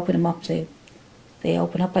And when you open them up, they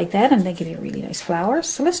open up like that, and they give you really nice flowers.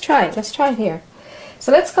 So let's try it. Let's try it here.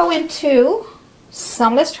 So let's go into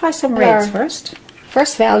let's try some reds first.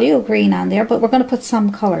 First value of green on there, but we're going to put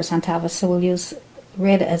some colors on top of it, so we'll use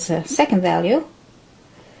red as a second value.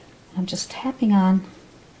 I'm just tapping on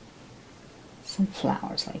some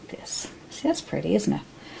flowers like this. See, that's pretty, isn't it?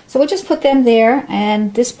 So we'll just put them there,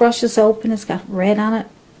 and this brush is open. It's got red on it.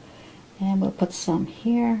 And we'll put some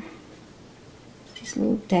here. These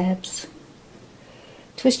little dabs.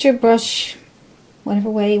 Twist your brush whatever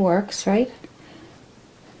way works, right?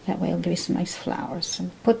 That way it'll give you some nice flowers.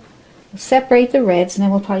 So we'll separate the reds, and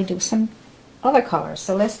then we'll probably do some other colors.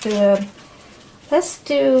 So let's do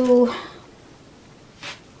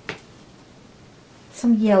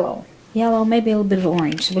some yellow. Yellow, maybe a little bit of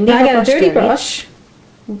orange. So I got a dirty brush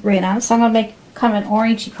right on it, so I'm going to make kind of an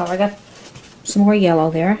orangey color. I got some more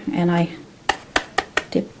yellow there, and I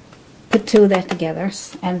put two of that together,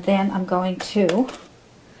 and then I'm going to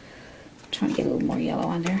try and get a little more yellow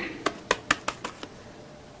on there.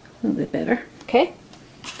 A little bit better, okay?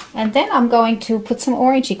 And then I'm going to put some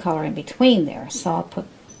orangey color in between there, so I'll put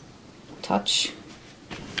a touch.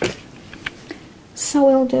 So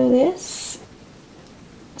we'll do this.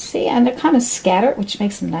 See, and they're kind of scattered, which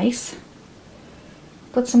makes them nice.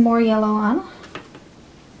 Put some more yellow on.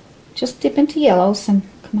 Just dip into yellows and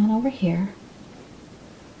come on over here.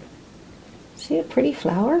 See the pretty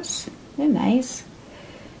flowers? They're nice.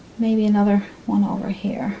 Maybe another one over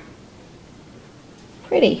here.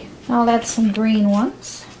 Pretty. I'll add some green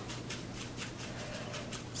ones.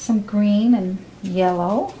 Some green and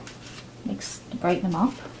yellow. Brighten them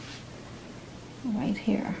up. Right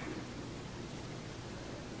here.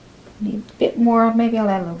 Need a bit more. Maybe I'll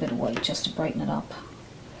add a little bit of white just to brighten it up.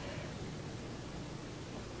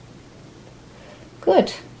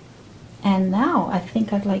 Good. And now I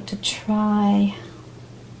think I'd like to try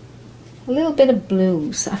a little bit of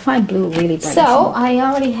blues. I find blue really bright. So I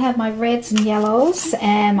already have my reds and yellows,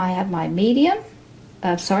 and I have my medium.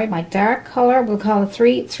 My dark color. We'll call it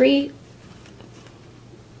three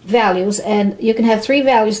values, and you can have three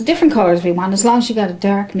values, different colors if you want, as long as you got a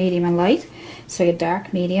dark, medium, and light. So your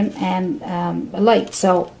dark, medium, and a light.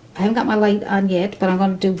 So I haven't got my light on yet, but I'm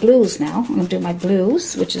going to do blues now. I'm going to do my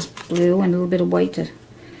blues, which is blue and a little bit of white to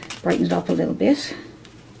brighten it up a little bit.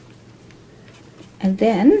 And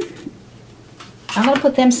then I'm going to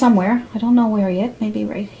put them somewhere. I don't know where yet. Maybe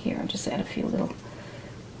right here. I'll just add a few little.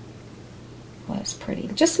 Oh, that's pretty.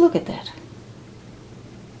 Just look at that.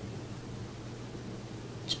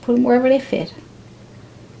 Just put them wherever they fit.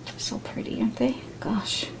 They're so pretty, aren't they?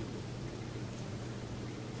 Gosh.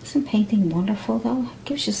 Isn't painting wonderful though? It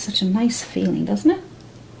gives you such a nice feeling, doesn't it?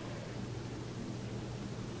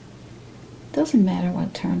 Doesn't matter what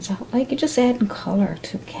it turns out like. You're just adding color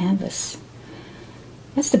to canvas.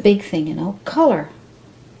 That's the big thing, you know. Color.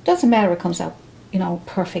 Doesn't matter what comes out, you know,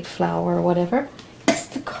 perfect flower or whatever. It's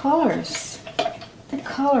the colors. The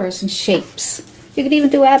colors and shapes. You could even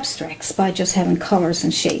do abstracts by just having colors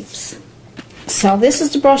and shapes. So this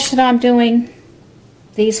is the brush that I'm doing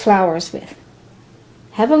these flowers with.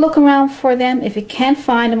 Have a look around for them. If you can't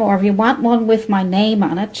find them, or if you want one with my name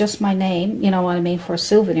on it, just my name, you know what I mean, for a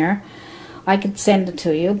souvenir, I could send it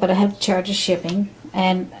to you, but I have to charge a shipping,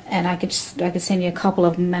 and I could send you a couple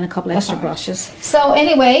of them and a couple extra brushes. So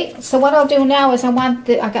anyway, so what I'll do now is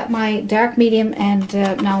I got my dark, medium, and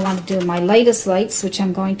now I want to do my lightest lights, which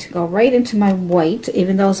I'm going to go right into my white,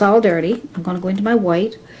 even though it's all dirty. I'm going to go into my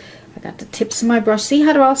white. I got the tips of my brush. See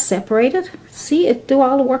how they're all separated? See, it do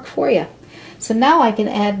all the work for you. So now I can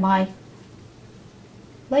add my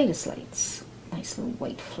lightest lights. Nice little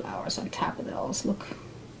white flowers on top of those. Look,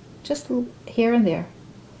 just here and there.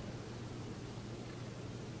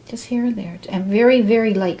 Just here and there. And very,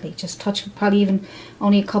 very lightly. Just touch probably even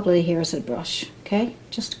only a couple of the hairs of the brush. Okay?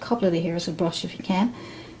 Just a couple of the hairs of the brush if you can.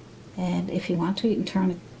 And if you want to, you can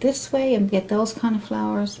turn it this way and get those kind of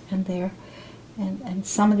flowers and there. And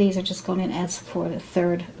some of these are just going in as for the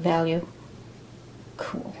third value.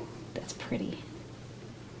 Cool. That's pretty.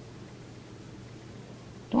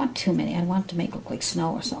 Don't want too many. I want to make it look like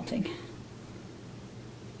snow or something.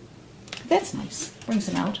 That's nice. Brings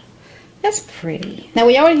them out. That's pretty. Now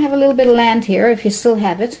we already have a little bit of land here if you still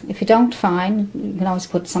have it. If you don't, fine. You can always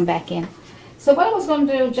put some back in. So what I was going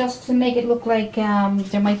to do, just to make it look like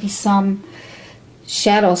there might be some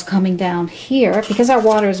shadows coming down here, because our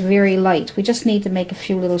water is very light. We just need to make a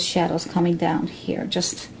few little shadows coming down here,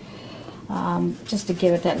 just to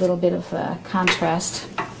give it that little bit of contrast.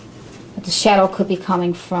 But the shadow could be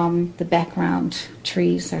coming from the background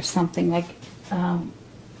trees or something like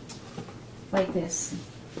this.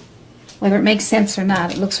 Whether it makes sense or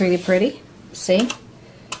not, it looks really pretty. See?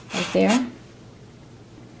 Right there.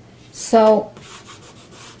 So,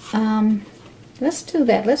 let's do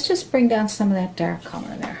that. Let's just bring down some of that dark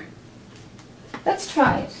color there. Let's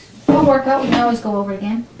try it. If it don't work out, we can always go over it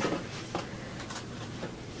again.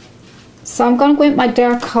 So I'm going to go with my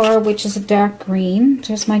dark color, which is a dark green.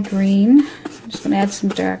 There's my green. I'm just going to add some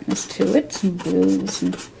darkness to it, some blues,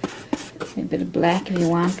 and a bit of black if you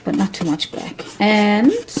want, but not too much black.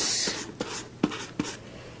 And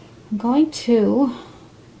I'm going to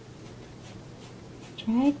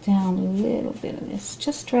drag down a little bit of this.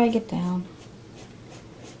 Just drag it down.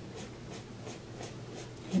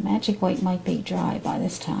 The magic white might be dry by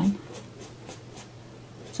this time.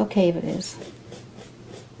 It's okay if it is.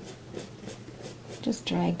 Just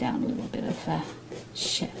drag down a little bit of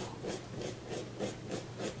shadow.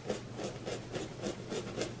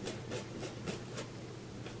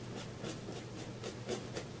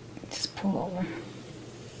 Just pull over.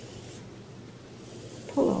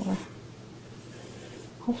 Pull over.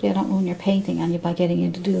 Hopefully I don't ruin your painting on you by getting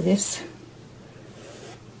you to do this.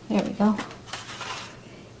 There we go.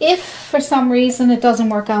 If for some reason it doesn't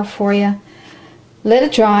work out for you, let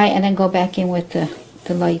it dry and then go back in with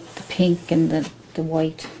the light, the pink and the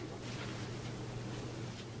white.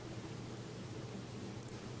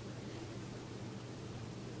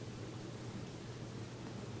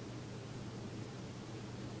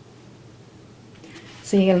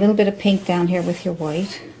 So you get a little bit of pink down here with your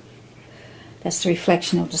white. That's the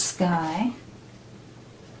reflection of the sky.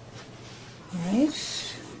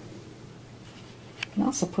 Alright. You can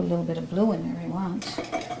also put a little bit of blue in there if you want.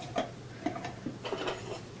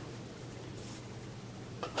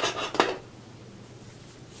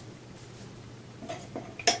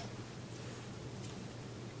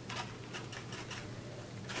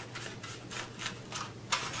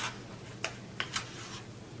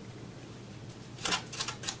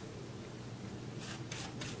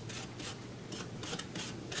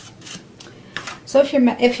 So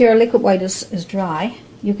if your liquid white is dry,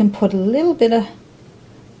 you can put a little bit of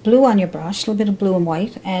blue on your brush, a little bit of blue and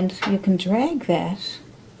white, and you can drag that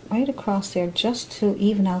right across there just to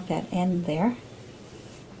even out that end there.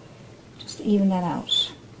 Just even that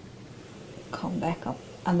out. Come back up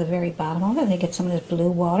on the very bottom of it and get some of this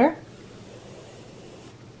blue water.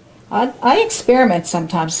 I experiment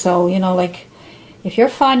sometimes, so you know, like if you're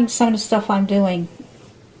finding some of the stuff I'm doing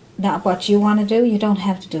not what you want to do, you don't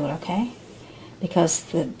have to do it, okay? Because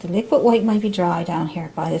the liquid white might be dry down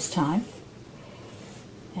here by this time.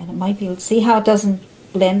 And it might be, see how it doesn't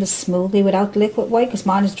blend as smoothly without the liquid white? Because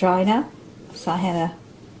mine is dry now. So I had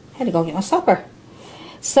to go get my supper.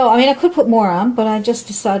 So, I mean, I could put more on, but I just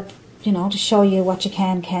decided, you know, to show you what you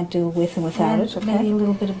can't do with and without it. Okay? Maybe a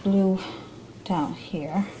little bit of blue down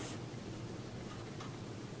here.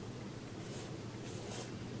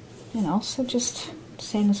 You know, so just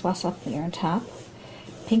same as what's up there on top.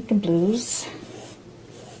 Pink and blues.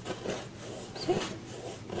 See?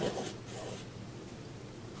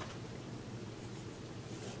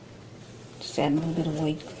 Just add a little bit of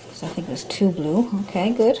white because I think there's too blue.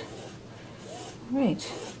 Okay, good. All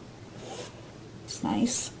right. It's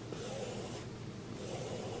nice.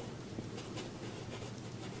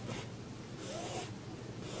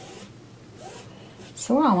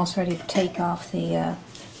 So we're almost ready to take off the...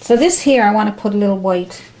 So this here, I want to put a little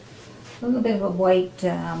white, a little bit of a white.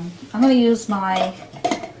 I'm going to use my...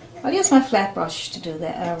 I'll use my flat brush to do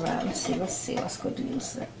that. Let's see what's good to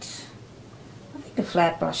use that. I think the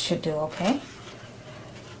flat brush should do okay.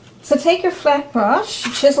 So take your flat brush,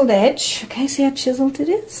 chiseled edge. Okay, see how chiseled it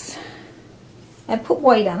is? And put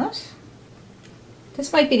white on it.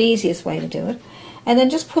 This might be the easiest way to do it. And then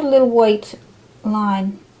just put a little white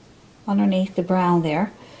line underneath the brown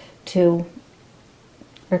there to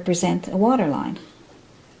represent a water line.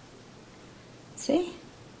 See?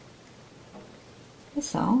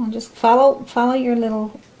 That's all. And just follow your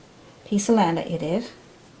little piece of land that you did.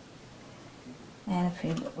 And if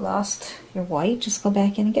you lost your white, just go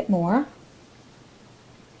back in and get more.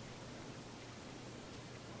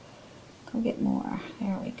 Go get more.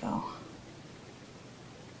 There we go.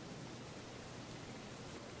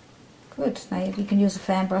 Good. Now you can use a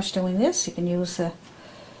fan brush doing this. You can use a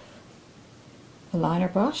liner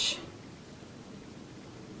brush.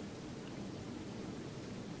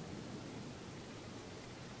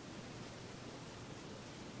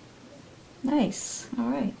 Nice. All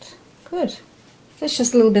right. Good. There's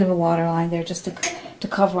just a little bit of a water line there just to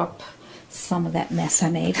cover up some of that mess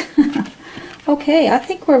I made. Okay, I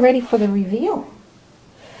think we're ready for the reveal.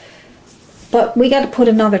 But we got to put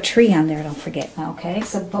another tree on there, don't forget now, okay?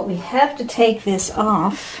 So, but we have to take this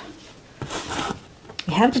off.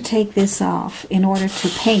 You have to take this off in order to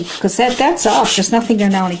paint, because that's off. There's nothing there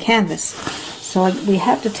now on the canvas. So we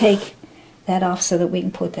have to take that off so that we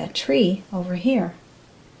can put that tree over here.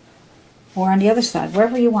 Or on the other side,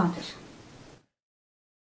 wherever you want it.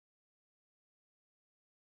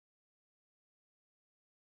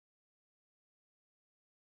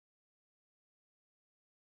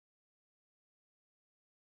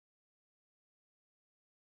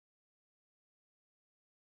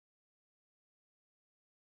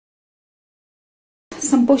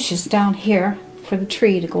 Some bushes down here for the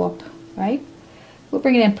tree to go up, right? We'll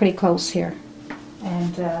bring it in pretty close here.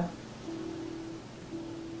 And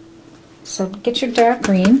so get your dark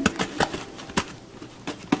green.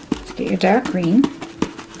 Get your dark green.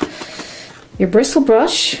 Your bristle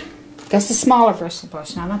brush. That's the smaller bristle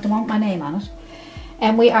brush. Now, I'm not the one with my name on it.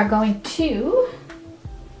 And we are going to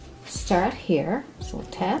start here. So we'll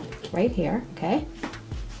tap right here, okay?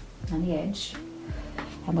 On the edge.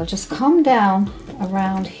 And we'll just come down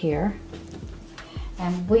around here,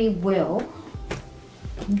 and we will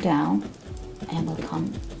come down, and we'll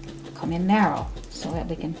come in narrow so that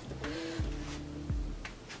we can,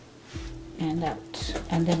 and out,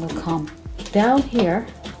 and then we'll come down here,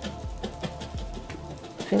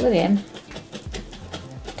 fill it in,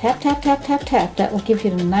 tap, tap, tap, tap, tap. That will give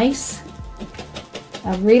you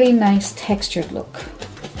a really nice textured look.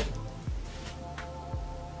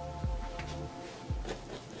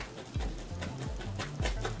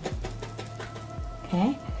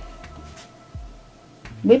 Okay,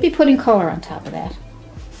 we'll be putting color on top of that.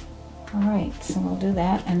 All right, so we'll do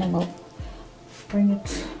that, and then we'll bring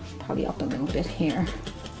it probably up a little bit here,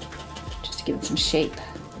 just to give it some shape.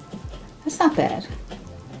 That's not bad.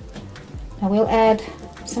 Now we'll add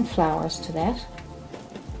some flowers to that.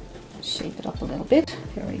 Shape it up a little bit.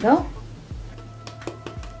 There we go.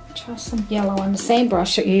 Try some yellow on the same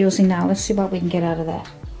brush that you're using now. Let's see what we can get out of that.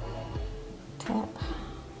 Tap.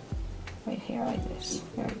 Right here like this.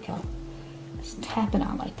 There we go. Just tap it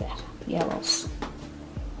on like that. Yellows.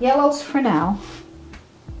 Yellows for now.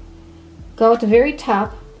 Go at the very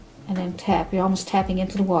top and then tap. You're almost tapping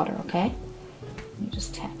into the water, okay? You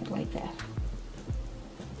just tap it like that.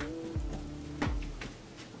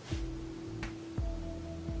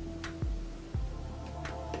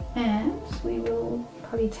 And we will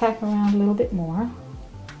probably tack around a little bit more.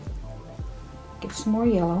 Get some more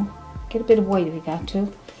yellow. Get a bit of white if you got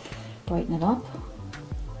to. Brighten it up.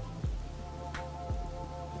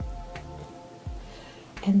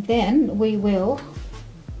 And then we will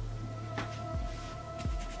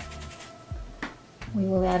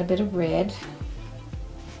add a bit of red.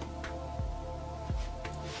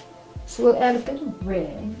 So we'll add a bit of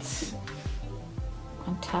red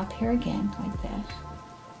on top here again, like that.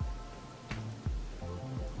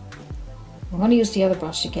 We're going to use the other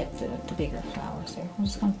brush to get the bigger flowers there. I'm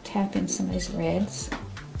just going to tap in some of these reds.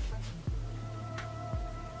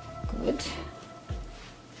 Good.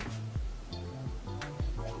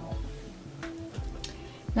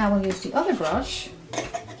 Now we'll use the other brush.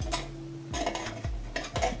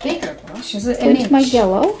 The bigger brush is an inch. My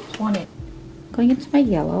yellow. 1 inch. Going into my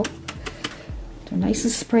yellow. They're nice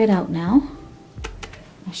and spread out now.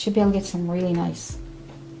 I should be able to get some really nice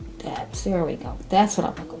dabs. There we go. That's what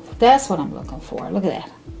I'm looking for. That's what I'm looking for. Look at that.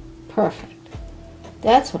 Perfect.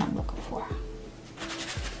 That's what I'm looking for.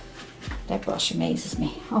 That brush amazes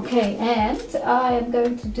me. Okay, and I am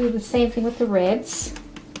going to do the same thing with the reds.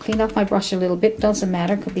 Clean off my brush a little bit. Doesn't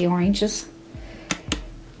matter. Could be oranges.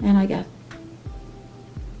 And I got,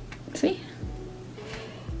 see?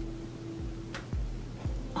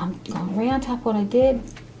 I'm going right on top of what I did.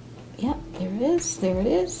 Yep, there it is. There it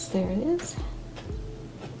is. There it is.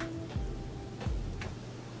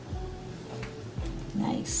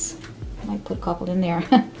 Nice. Might put a couple in there.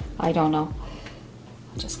 I don't know.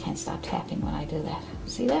 I just can't stop tapping when I do that.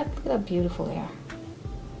 See that? Look at how beautiful they are.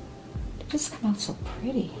 They just come out so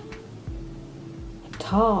pretty. And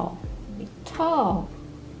tall. Be tall.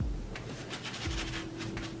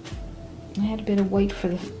 I had a bit of white for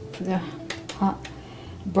the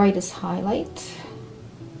brightest highlight.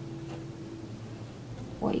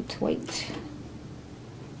 White, white.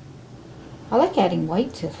 I like adding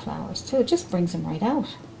white to the flowers too. It just brings them right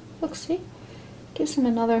out. Look, see? Gives them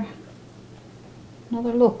another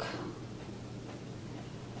look.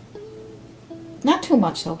 Not too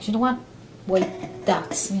much though, because you don't want white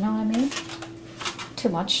dots, you know what I mean? Too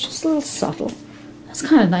much, just a little subtle. That's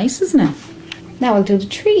kind of nice, isn't it? Now we'll do the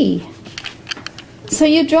tree. So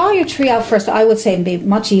you draw your tree out first. I would say it'd be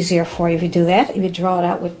much easier for you if you do that. If you draw it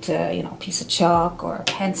out with, you know, a piece of chalk or a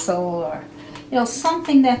pencil or, you know,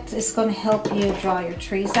 something that is going to help you draw your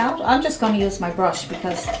trees out. I'm just going to use my brush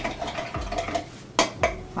because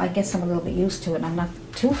I guess I'm a little bit used to it. I'm not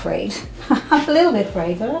too afraid. I'm a little bit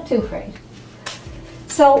afraid, but not too afraid.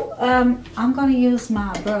 So I'm going to use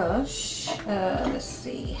my brush. Let's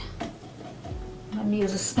see. I'm going to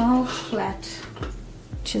use a small, flat,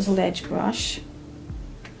 chiseled edge brush.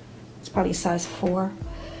 It's probably size 4.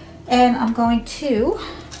 And I'm going to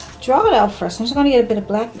draw it out first. I'm just going to get a bit of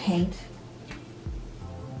black paint.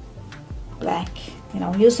 Black. You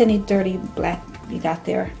know, use any dirty black you got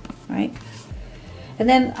there, right? And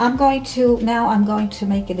then I'm going to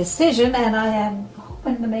make a decision, and I am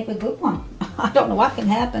hoping to make a good one. I don't know what can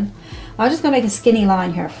happen. I'm just going to make a skinny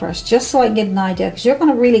line here first, just so I can get an idea, because you're going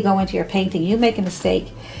to really go into your painting. You make a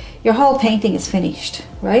mistake, your whole painting is finished,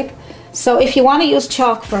 right? So if you want to use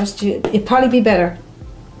chalk first, it'd probably be better.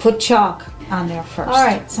 Put chalk on there first. All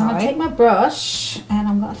right, so I'm going to take my brush,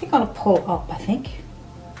 and I think I'm going to pull up, I think.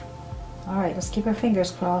 All right, let's keep our fingers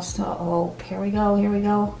crossed. Uh-oh, here we go, here we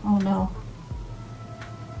go. Oh, no.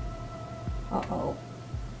 Uh-oh.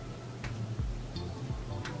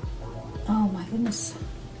 Oh, my goodness.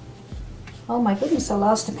 Oh, my goodness, I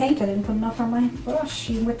lost the paint. I didn't put enough on my brush,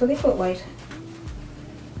 even with the liquid white.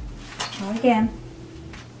 Try again.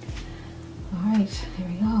 All right, here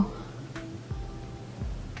we go.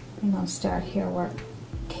 I'm going to start here where it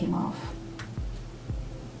came off.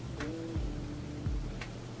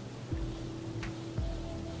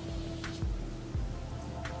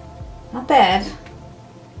 Not bad.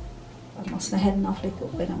 I must have had enough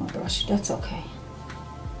liquid white on my brush. That's okay.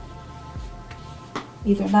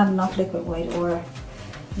 Either not enough liquid white or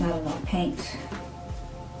not enough paint.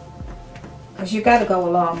 Because you got to go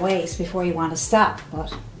a long ways before you want to stop.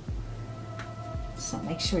 But so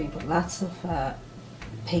make sure you put lots of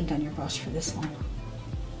paint on your brush for this one.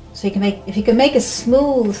 So you can make, if you can make a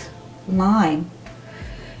smooth line,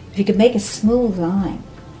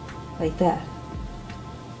 like that,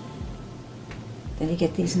 then you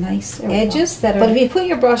get these nice edges that are. But if you put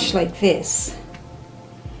your brush like this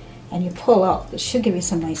and you pull up, it should give you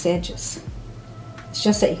some nice edges. It's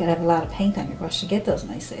just that you gotta have a lot of paint on your brush to get those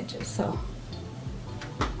nice edges. So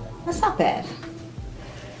that's not bad.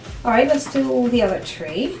 All right, let's do the other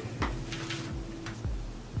tree.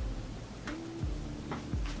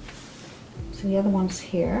 So the other one's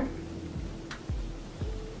here.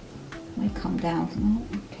 Might come down.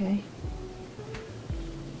 Oh, okay.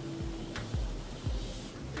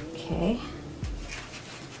 Okay.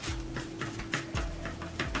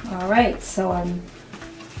 All right, so I'm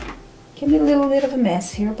giving a little bit of a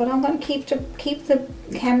mess here, but I'm going to keep the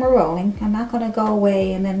camera rolling. I'm not going to go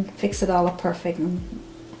away and then fix it all up perfect. And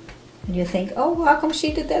you think, oh, how come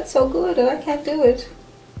she did that so good and I can't do it?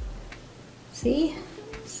 See?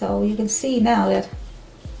 So you can see now that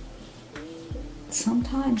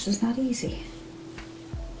sometimes it's not easy.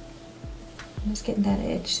 I'm just getting that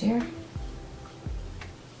edge there.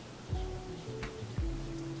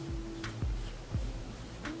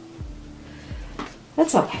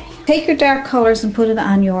 That's okay. Take your dark colors and put it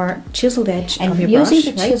on your chiseled edge of your brush.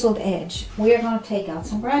 Using the chiseled edge, we are going to take out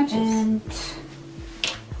some branches. And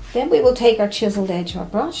then we will take our chiseled edge of our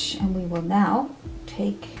brush, and we will now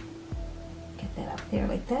get that up there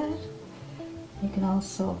like that. You can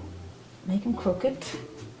also make them crooked.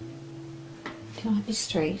 You don't have to be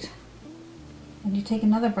straight. And you take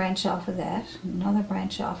another branch off of that, another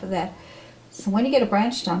branch off of that. So when you get a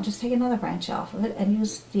branch done, just take another branch off of it and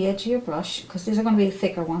use the edge of your brush, because these are going to be the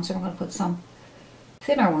thicker ones, so I'm going to put some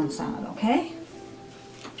thinner ones on it, okay?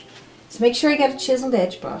 So make sure you get a chiseled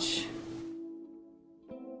edge brush.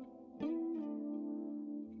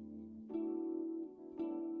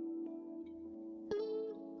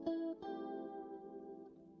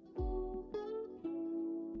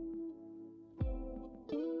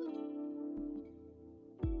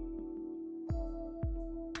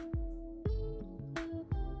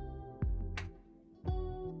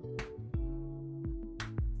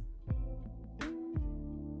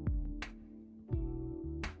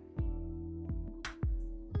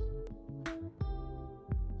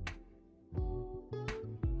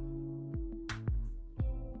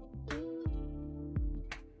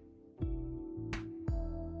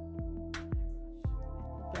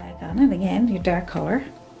 On it again, your dark color,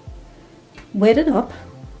 wet it up,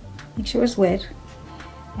 make sure it's wet,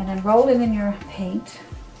 and then roll it in your paint.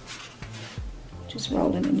 Just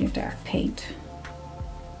roll it in your dark paint,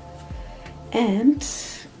 and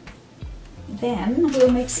then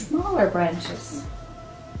we'll make smaller branches.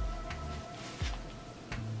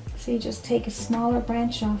 So you just take a smaller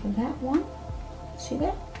branch off of that one, see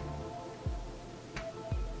that?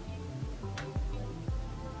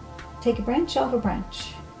 Take a branch off a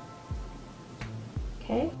branch.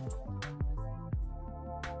 Okay.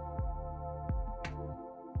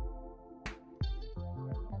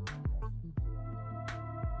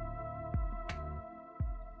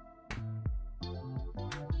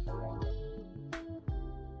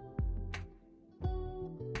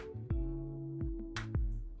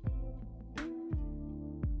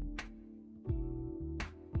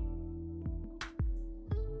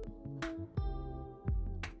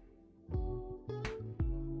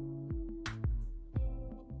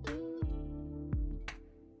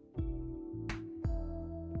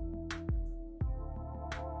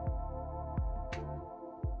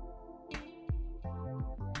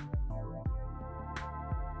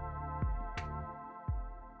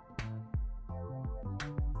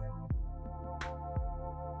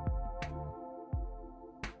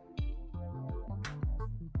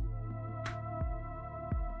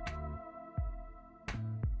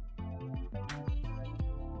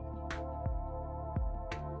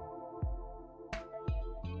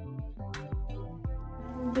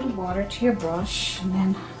 little bit of water to your brush, and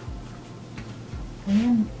then put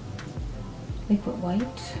in liquid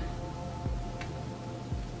white.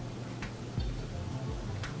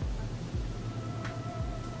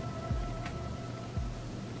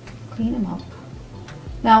 Clean them up.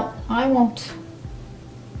 Now,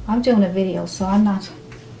 I'm doing a video, so I'm not,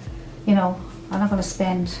 you know, I'm not going to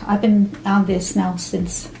spend, I've been on this now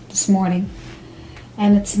since this morning,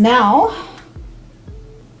 and it's now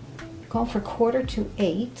going for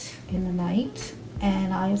 7:45 in the night,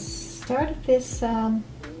 and I started this, I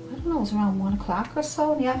don't know, it was around 1 o'clock or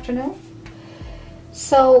so in the afternoon.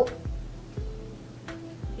 So,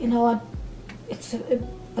 you know, it's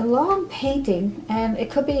a long painting, and it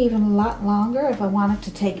could be even a lot longer if I wanted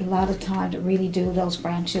to take a lot of time to really do those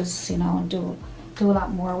branches, you know, and do a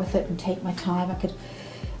lot more with it and take my time.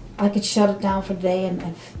 I could shut it down for the day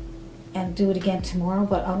and do it again tomorrow,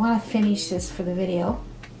 but I want to finish this for the video.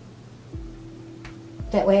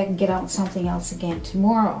 That way I can get on with something else again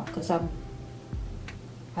tomorrow, because I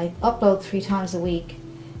upload 3 times a week,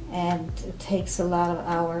 and it takes a lot of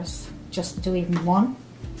hours just to do even one.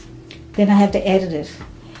 Then I have to edit it.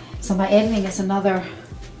 So my editing is another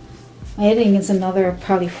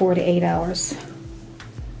probably 4 to 8 hours.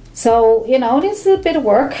 So, you know, it is a bit of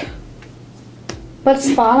work, but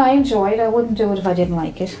it's fun. I enjoy it. I wouldn't do it if I didn't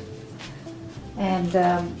like it. And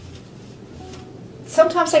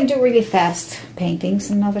sometimes I can do really fast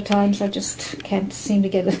paintings, and other times I just can't seem to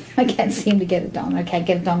get it. I can't seem to get it done. I can't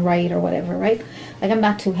get it done right or whatever, right? Like, I'm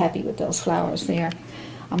not too happy with those flowers there.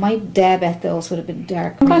 I might dab at those with a bit of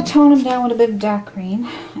dark green. I'm going to tone them down with a bit of dark green,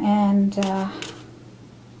 and so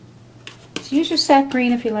use your sap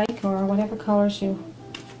green if you like, or whatever colors you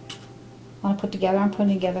want to put together. I'm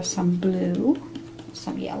putting together some blue,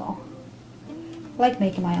 some yellow. I like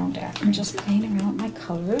making my own dark. I'm just playing around with my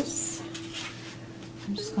colors.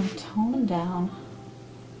 I'm just going to tone them down.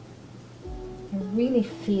 I really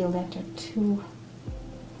feel that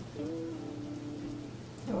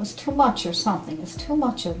there was too much or something. There's too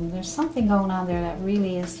much of them. There's something going on there that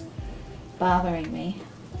really is bothering me,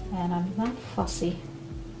 and I'm not fussy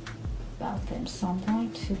about them, so I'm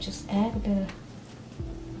going to just add a bit of,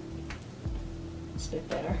 it's a bit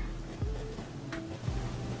better.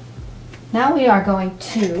 Now we are going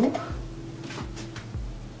to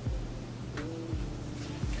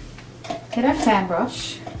get our fan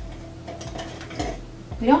brush.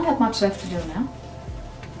 We don't have much left to do now.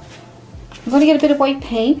 I'm going to get a bit of white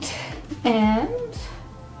paint and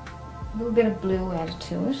a little bit of blue added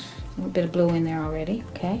to it. A little bit of blue in there already,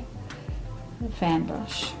 okay? A fan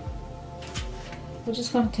brush. We're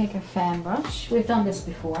just going to take our fan brush. We've done this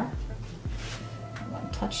before. I'm going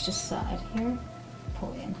to touch this side here,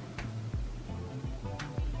 pull in.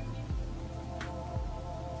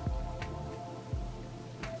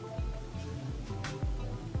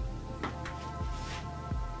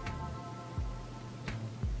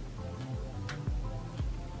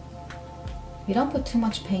 If you don't put too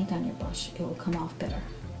much paint on your brush, it will come off better.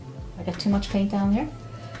 I got too much paint down there.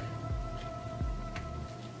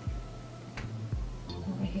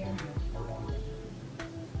 Over here.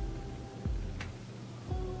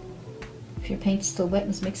 If your paint's still wet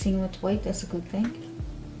and is mixing with white, that's a good thing.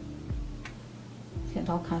 It's getting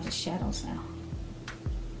all kinds of shadows now.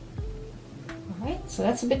 Alright, so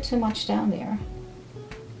that's a bit too much down there.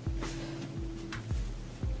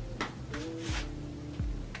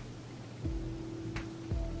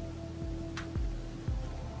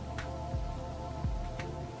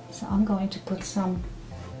 So I'm going to put some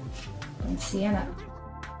sienna.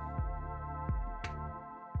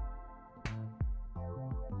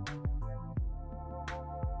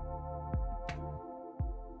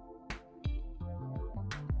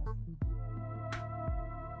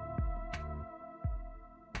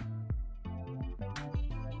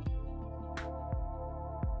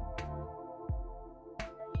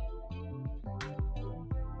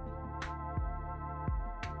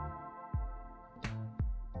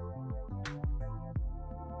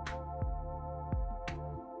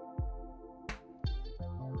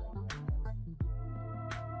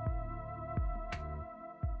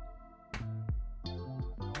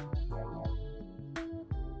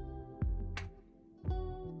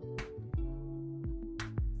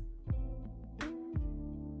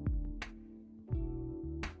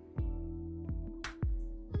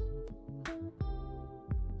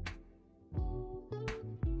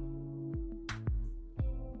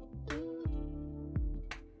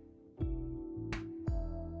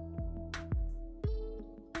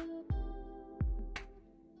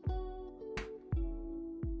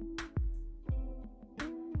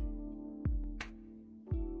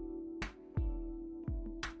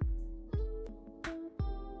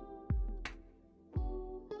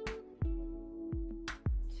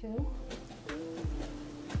 Two.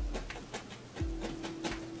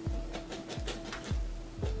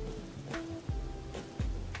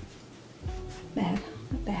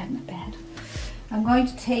 Not bad. I'm going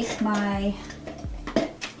to take my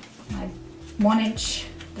 1-inch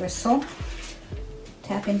bristle,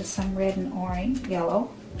 tap into some red and orange, yellow,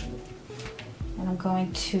 and I'm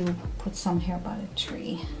going to put some here by the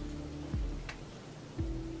tree.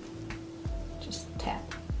 Just tap,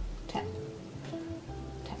 tap,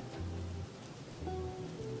 tap.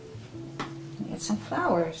 And get some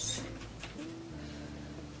flowers.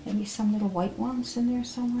 Maybe some little white ones in there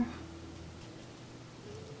somewhere.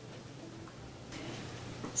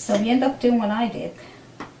 So you end up doing what I did.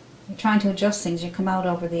 You're trying to adjust things, you come out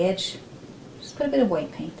over the edge. Just put a bit of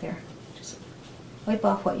white paint there. Just wipe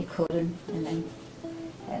off what you could and then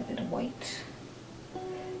add a bit of white.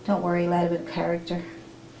 Don't worry, you'll add a bit of character.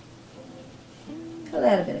 You'll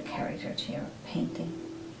add a bit of character to your painting.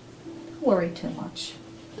 Don't worry too much.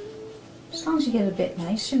 As long as you get it a bit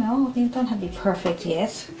nice, you know. You don't have to be perfect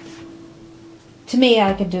yet. To me,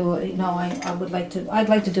 I could do it, you know, I'd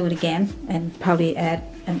like to do it again and probably add,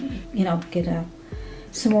 and you know, get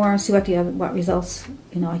some more, see what results,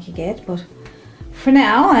 you know, I could get. But for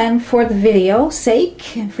now, and for the video's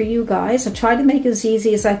sake, and for you guys, I tried to make it as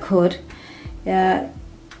easy as I could.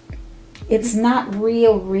 It's not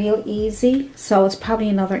real easy, so it's probably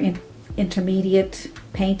another intermediate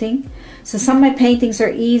painting. So some of my paintings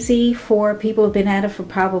are easy for people who've been at it for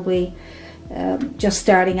probably just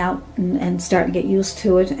starting out and starting to get used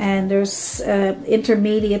to it, and there's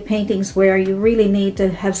intermediate paintings where you really need to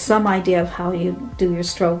have some idea of how you do your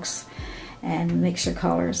strokes and mix your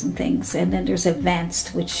colors and things. And then there's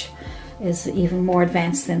advanced, which is even more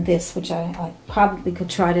advanced than this, which I probably could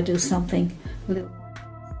try to do something a little.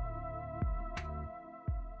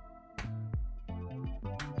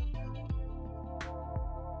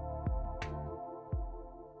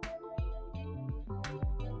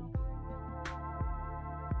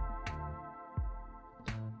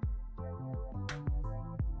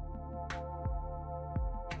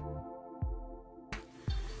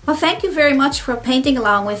 Well, thank you very much for painting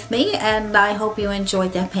along with me, and I hope you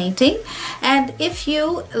enjoyed that painting. And if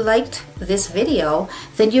you liked this video,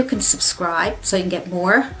 then you can subscribe so you can get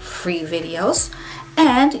more free videos.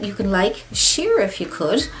 And you can like, share if you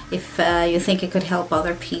could, if you think it could help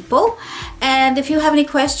other people. And if you have any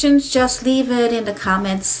questions, just leave it in the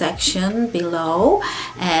comments section below.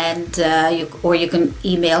 And or you can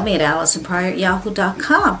email me at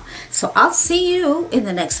allisonpryor@yahoo.com. So I'll see you in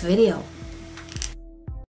the next video.